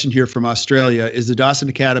a question here from Australia. Is the Dawson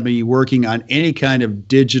Academy working on any kind of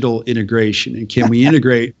digital integration? And can we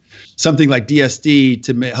integrate something like DSD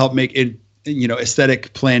to help make it, you know,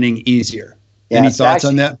 aesthetic planning easier? Yeah, any thoughts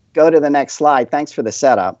on that? Go to the next slide. Thanks for the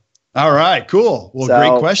setup. All right, cool. Well,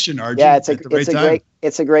 great question, Arjun. Yeah, it's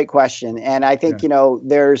a great question. And I think, you know,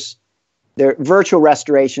 virtual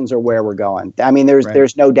restorations are where we're going. I mean,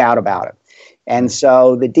 there's no doubt about it. And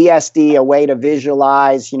so the DSD, a way to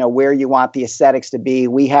visualize, you know, where you want the aesthetics to be.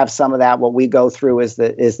 We have some of that. What we go through is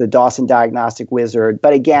the Dawson Diagnostic Wizard.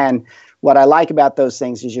 But again, what I like about those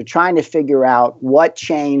things is you're trying to figure out what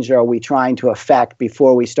change are we trying to affect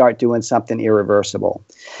before we start doing something irreversible.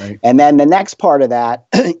 Right. And then the next part of that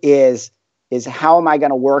is how am I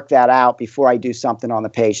going to work that out before I do something on the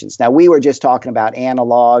patients? Now, we were just talking about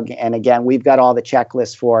analog, and again, we've got all the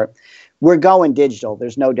checklists for it. We're going digital.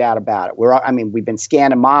 There's no doubt about it. We've been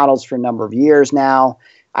scanning models for a number of years now.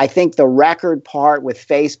 I think the record part with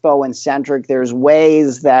FACEBO and Centric, there's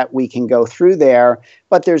ways that we can go through there,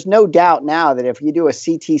 but there's no doubt now that if you do a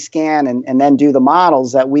CT scan and then do the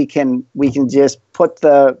models, that we can just put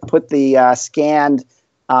the scanned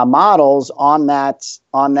models on that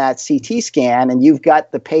CT scan, and you've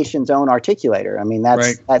got the patient's own articulator. I mean,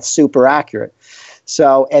 that's super accurate.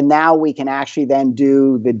 So, and now we can actually then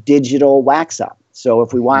do the digital wax up. So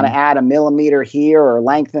if we want to add a millimeter here or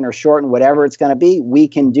lengthen or shorten, whatever it's going to be, we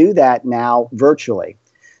can do that now virtually.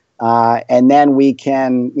 And then we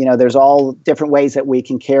can, there's all different ways that we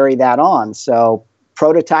can carry that on. So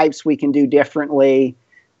prototypes we can do differently.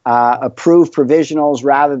 Approved provisionals,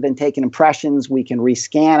 rather than taking impressions, we can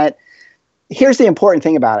rescan it. Here's the important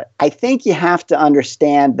thing about it. I think you have to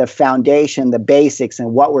understand the foundation, the basics,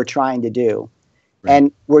 and what we're trying to do. Right.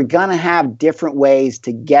 And we're going to have different ways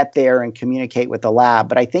to get there and communicate with the lab.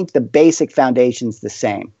 But I think the basic foundation is the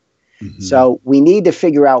same. Mm-hmm. So we need to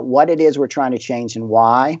figure out what it is we're trying to change and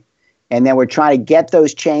why. And then we're trying to get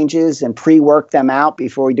those changes and pre-work them out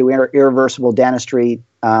before we do irreversible dentistry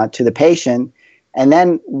to the patient. And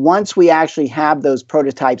then once we actually have those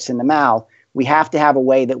prototypes in the mouth, we have to have a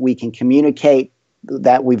way that we can communicate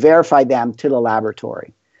that we verify them to the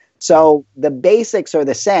laboratory. So the basics are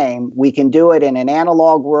the same. We can do it in an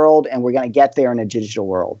analog world, and we're going to get there in a digital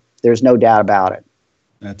world. There's no doubt about it.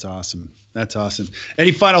 That's awesome. That's awesome.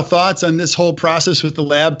 Any final thoughts on this whole process with the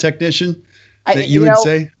lab technician that you would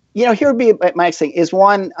say? Here would be my next thing is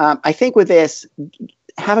one, I think with this,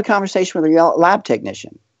 have a conversation with your lab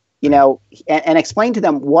technician, and explain to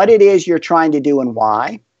them what it is you're trying to do and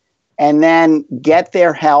why, and then get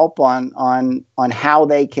their help on how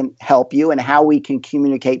they can help you and how we can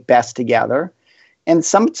communicate best together. And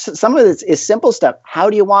some of this is simple stuff. How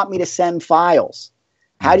do you want me to send files?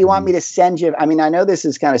 How do you want me to send you? I mean, I know this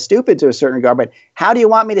is kind of stupid to a certain regard, but how do you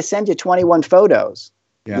want me to send you 21 photos?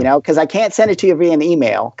 Yeah. Because I can't send it to you via an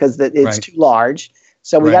email because it's too large.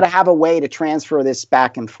 So we got to have a way to transfer this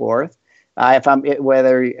back and forth.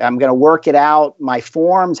 Whether I'm going to work it out, my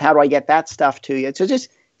forms, how do I get that stuff to you? So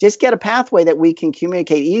just get a pathway that we can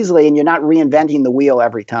communicate easily, and you're not reinventing the wheel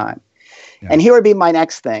every time. Yeah. And here would be my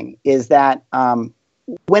next thing is that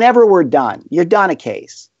whenever we're done, you're done a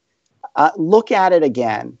case, look at it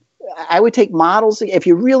again. I would take models. If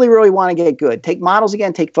you really, really want to get good, take models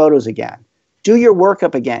again, take photos again. Do your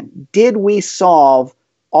workup again. Did we solve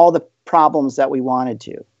all the problems that we wanted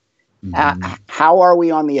to? Mm-hmm. How are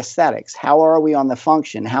we on the aesthetics? How are we on the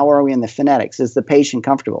function? How are we in the phonetics? Is the patient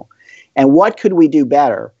comfortable? And what could we do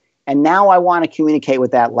better? And now I want to communicate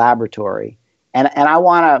with that laboratory. And I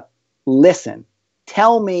want to listen.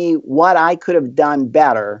 Tell me what I could have done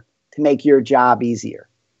better to make your job easier.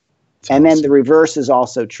 And then the reverse is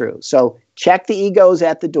also true. So check the egos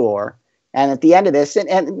at the door. And at the end of this,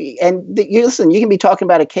 listen, you can be talking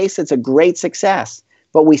about a case that's a great success,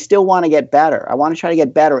 but we still want to get better. I want to try to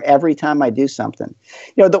get better every time I do something.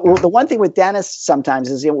 The one thing with dentists sometimes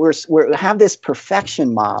is we have this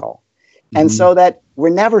perfection model. And so that we're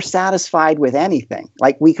never satisfied with anything.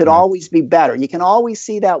 Like we could always be better. You can always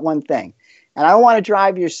see that one thing. And I don't want to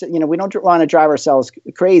drive we don't want to drive ourselves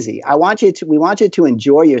crazy. We want you to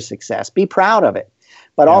enjoy your success, be proud of it.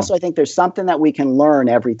 But also I think there's something that we can learn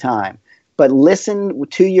every time. But listen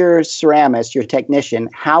to your ceramist, your technician.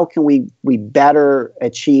 How can we better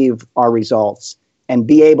achieve our results and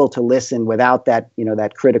be able to listen without that,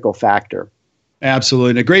 that critical factor? Absolutely.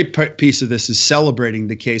 And a great piece of this is celebrating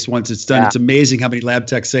the case once it's done. Yeah. It's amazing how many lab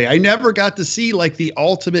techs say, I never got to see like the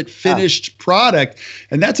ultimate finished product.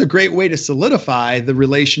 And that's a great way to solidify the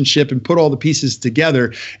relationship and put all the pieces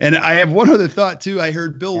together. And I have one other thought too. I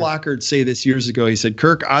heard Bill Lockhart say this years ago. He said,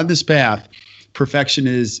 Kirk, on this path, perfection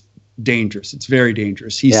is dangerous. It's very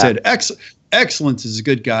dangerous. He said, excellence is a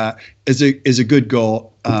good good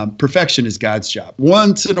goal. Perfection is God's job.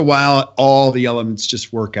 Once in a while, all the elements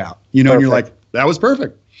just work out, and you're like, that was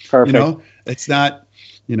perfect. It's not,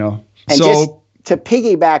 And so just to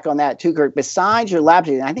piggyback on that too, Kirk, besides your lab,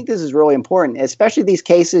 and I think this is really important, especially these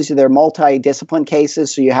cases, they're multidiscipline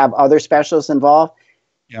cases. So you have other specialists involved.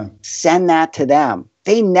 Yeah. Send that to them.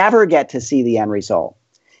 They never get to see the end result.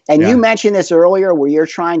 And you mentioned this earlier where we're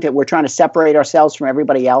trying to separate ourselves from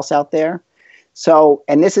everybody else out there. So,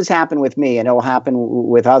 and this has happened with me and it'll happen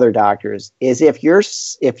with other doctors, is if your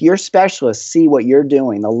specialists see what you're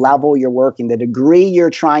doing, the level you're working, the degree you're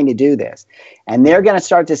trying to do this, and they're going to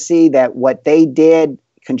start to see that what they did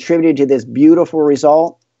contributed to this beautiful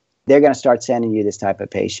result, they're going to start sending you this type of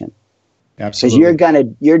patient. Absolutely. Because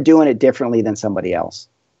you're doing it differently than somebody else.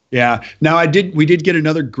 Yeah. Now we did get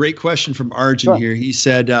another great question from Arjun here. He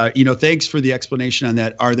said, thanks for the explanation on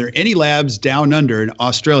that. Are there any labs down under in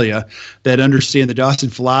Australia that understand the Dawson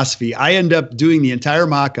philosophy? I end up doing the entire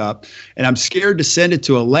mock-up and I'm scared to send it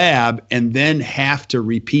to a lab and then have to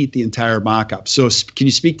repeat the entire mock-up. So can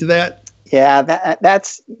you speak to that? Yeah,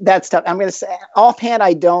 that's tough. I'm going to say offhand,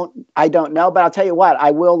 I don't know, but I'll tell you what,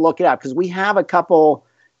 I will look it up because we have a couple.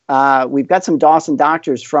 We've got some Dawson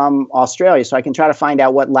doctors from Australia, so I can try to find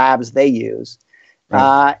out what labs they use.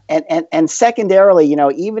 Right. And secondarily,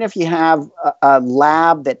 even if you have a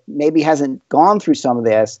lab that maybe hasn't gone through some of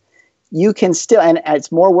this, you can still, and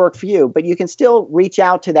it's more work for you, but you can still reach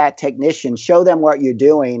out to that technician, show them what you're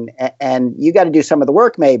doing, and you got to do some of the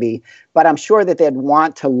work maybe, but I'm sure that they'd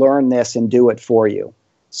want to learn this and do it for you.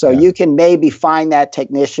 So you can maybe find that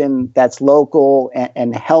technician that's local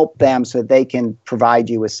and help them so they can provide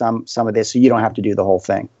you with some of this so you don't have to do the whole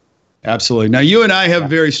thing. Absolutely. Now, you and I have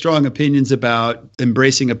very strong opinions about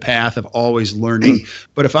embracing a path of always learning.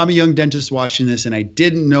 But if I'm a young dentist watching this and I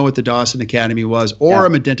didn't know what the Dawson Academy was, or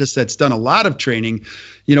I'm a dentist that's done a lot of training,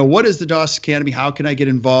 what is the Dawson Academy? How can I get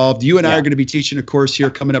involved? You and I are going to be teaching a course here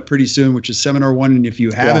coming up pretty soon, which is Seminar 1. And if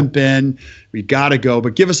you haven't been, we got to go.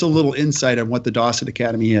 But give us a little insight on what the Dawson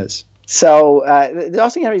Academy is. So the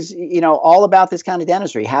Dawson Academy is, all about this kind of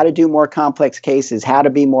dentistry, how to do more complex cases, how to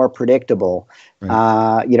be more predictable,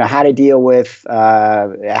 how to deal with,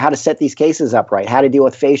 how to set these cases up right, how to deal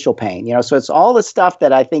with facial pain, so it's all the stuff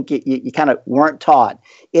that I think you kind of weren't taught.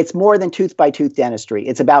 It's more than tooth by tooth dentistry.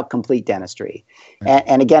 It's about complete dentistry.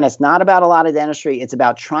 And again, it's not about a lot of dentistry. It's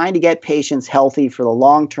about trying to get patients healthy for the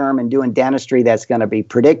long term and doing dentistry that's going to be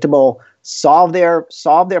predictable, solve their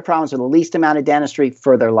problems with the least amount of dentistry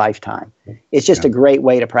for their lifetime. It's just a great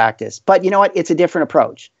way to practice. But you know what? It's a different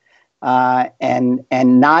approach. And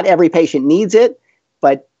not every patient needs it,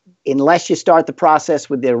 but unless you start the process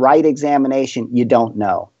with the right examination, you don't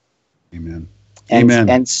know. Amen.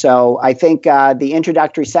 And so I think the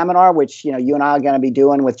introductory seminar, which you and I are going to be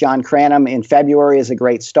doing with John Cranham in February, is a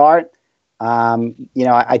great start.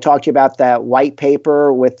 I talked to you about that white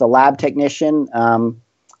paper with the lab technician. And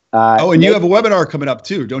you have a webinar coming up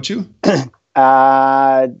too, don't you?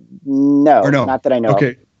 No, not that I know.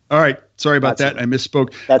 Okay. All right. Sorry about that. I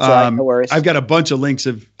misspoke. That's all right. No worries. I've got a bunch of links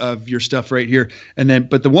of your stuff right here.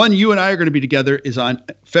 But the one you and I are going to be together is on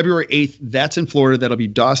February 8th. That's in Florida. That'll be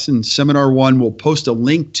Dawson Seminar 1. We'll post a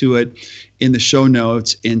link to it in the show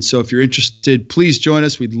notes. And so if you're interested, please join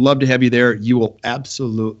us. We'd love to have you there. You will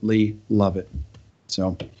absolutely love it.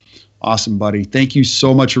 So awesome, buddy. Thank you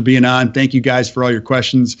so much for being on. Thank you guys for all your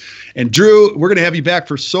questions. And Drew, we're going to have you back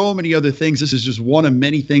for so many other things. This is just one of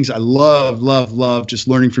many things. I love just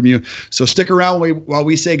learning from you. So stick around while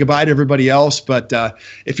we say goodbye to everybody else. But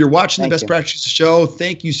if you're watching the Best Practices Show,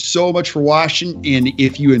 thank you so much for watching. And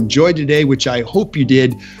if you enjoyed today, which I hope you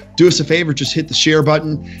did, do us a favor, just hit the share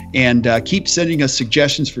button and keep sending us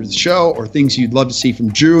suggestions for the show or things you'd love to see from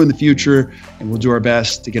Drew in the future, and we'll do our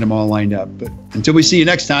best to get them all lined up. But until we see you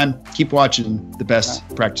next time, keep watching the Best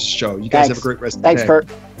Practice Show. You guys have a great rest of the day. Thanks,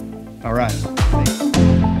 Kurt. All right. Thanks.